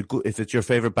else. If it's your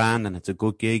favorite band and it's a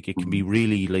good gig, it can be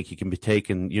really like you can be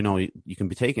taken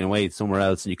away somewhere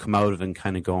else, and you come out of it and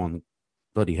kind of going,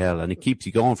 bloody hell, and it keeps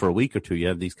you going for a week or two. You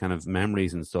have these kind of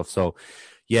memories and stuff. So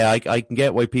yeah, I can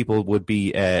get why people would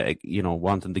be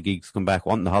wanting the gigs to come back,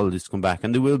 wanting the holidays to come back,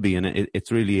 and they will be, and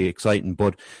it's really exciting.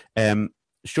 But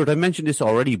Stuart, I mentioned this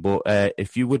already, but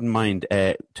if you wouldn't mind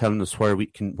telling us where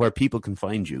people can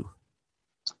find you.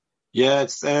 Yeah,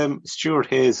 it's Stuart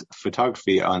Hayes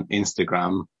Photography on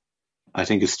Instagram. I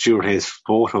think it's Stuart Hayes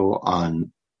Photo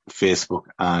on Facebook,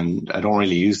 and I don't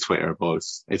really use Twitter, but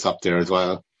it's up there as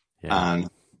well. Yeah. And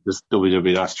just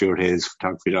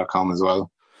www.stuarthayesphotography.com as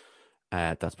well.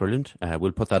 That's brilliant.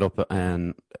 We'll put that up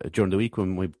during the week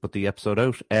when we put the episode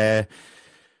out.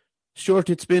 Stuart,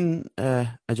 it's been a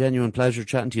genuine pleasure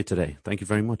chatting to you today. Thank you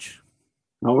very much.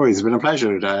 No worries. It's been a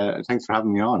pleasure. Thanks for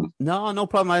having me on. No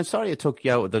problem. I'm sorry I took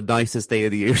you out the nicest day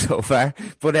of the year so far.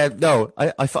 But no,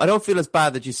 I don't feel as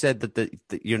bad that you said that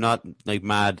you're not like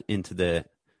mad into the...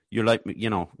 You're like, you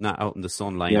know, not out in the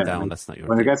sun lying down. That's not your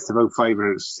When thing. It gets to about 5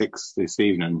 or 6 this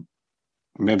evening,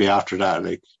 maybe after that,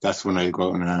 like that's when I go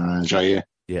out and enjoy it.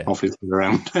 Yeah. Hopefully stick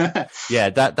around. Yeah,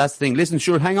 that's the thing. Listen,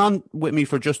 sure, hang on with me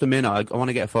for just a minute. I want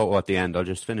to get a photo at the end. I'll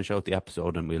just finish out the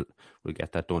episode and we'll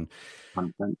get that done.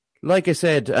 100%. Like I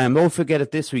said, don't forget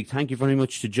it this week. Thank you very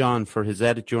much to John for his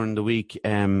edit during the week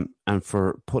and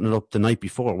for putting it up the night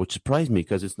before, which surprised me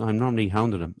because I'm normally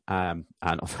hounding him. I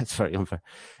know that's very unfair.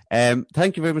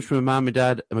 Thank you very much for my mum, my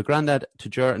dad, and my granddad, to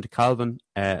Ger and to Calvin.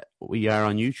 We are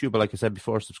on YouTube, but like I said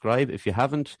before, subscribe if you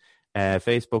haven't.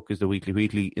 Facebook is the Weekly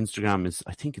Wheatley. Instagram is,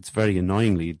 I think it's very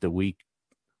annoyingly, the Weekly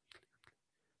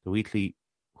Wheatley.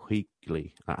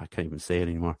 I can't even say it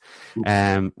anymore.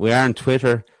 We are on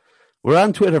Twitter. We're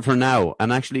on Twitter for now,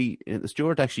 and actually,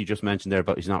 Stuart actually just mentioned there,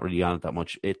 but he's not really on it that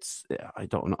much. I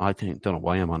don't know. Don't know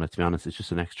why I'm on it. To be honest, it's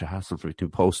just an extra hassle for me to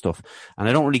post stuff, and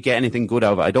I don't really get anything good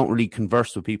out of it. I don't really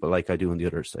converse with people like I do on the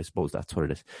others. I suppose that's what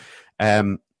it is.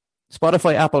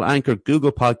 Spotify, Apple, Anchor,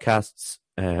 Google Podcasts.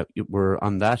 We're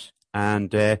on that,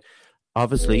 and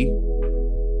obviously,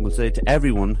 we'll say to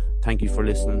everyone, thank you for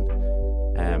listening.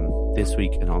 This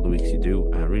week and all the weeks you do.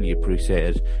 I really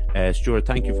appreciate it. Stuart,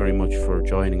 thank you very much for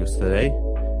joining us today.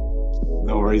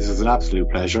 No worries. It's an absolute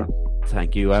pleasure.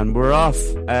 Thank you. And we're off.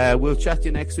 We'll chat to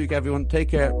you next week, everyone. Take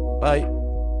care. Bye.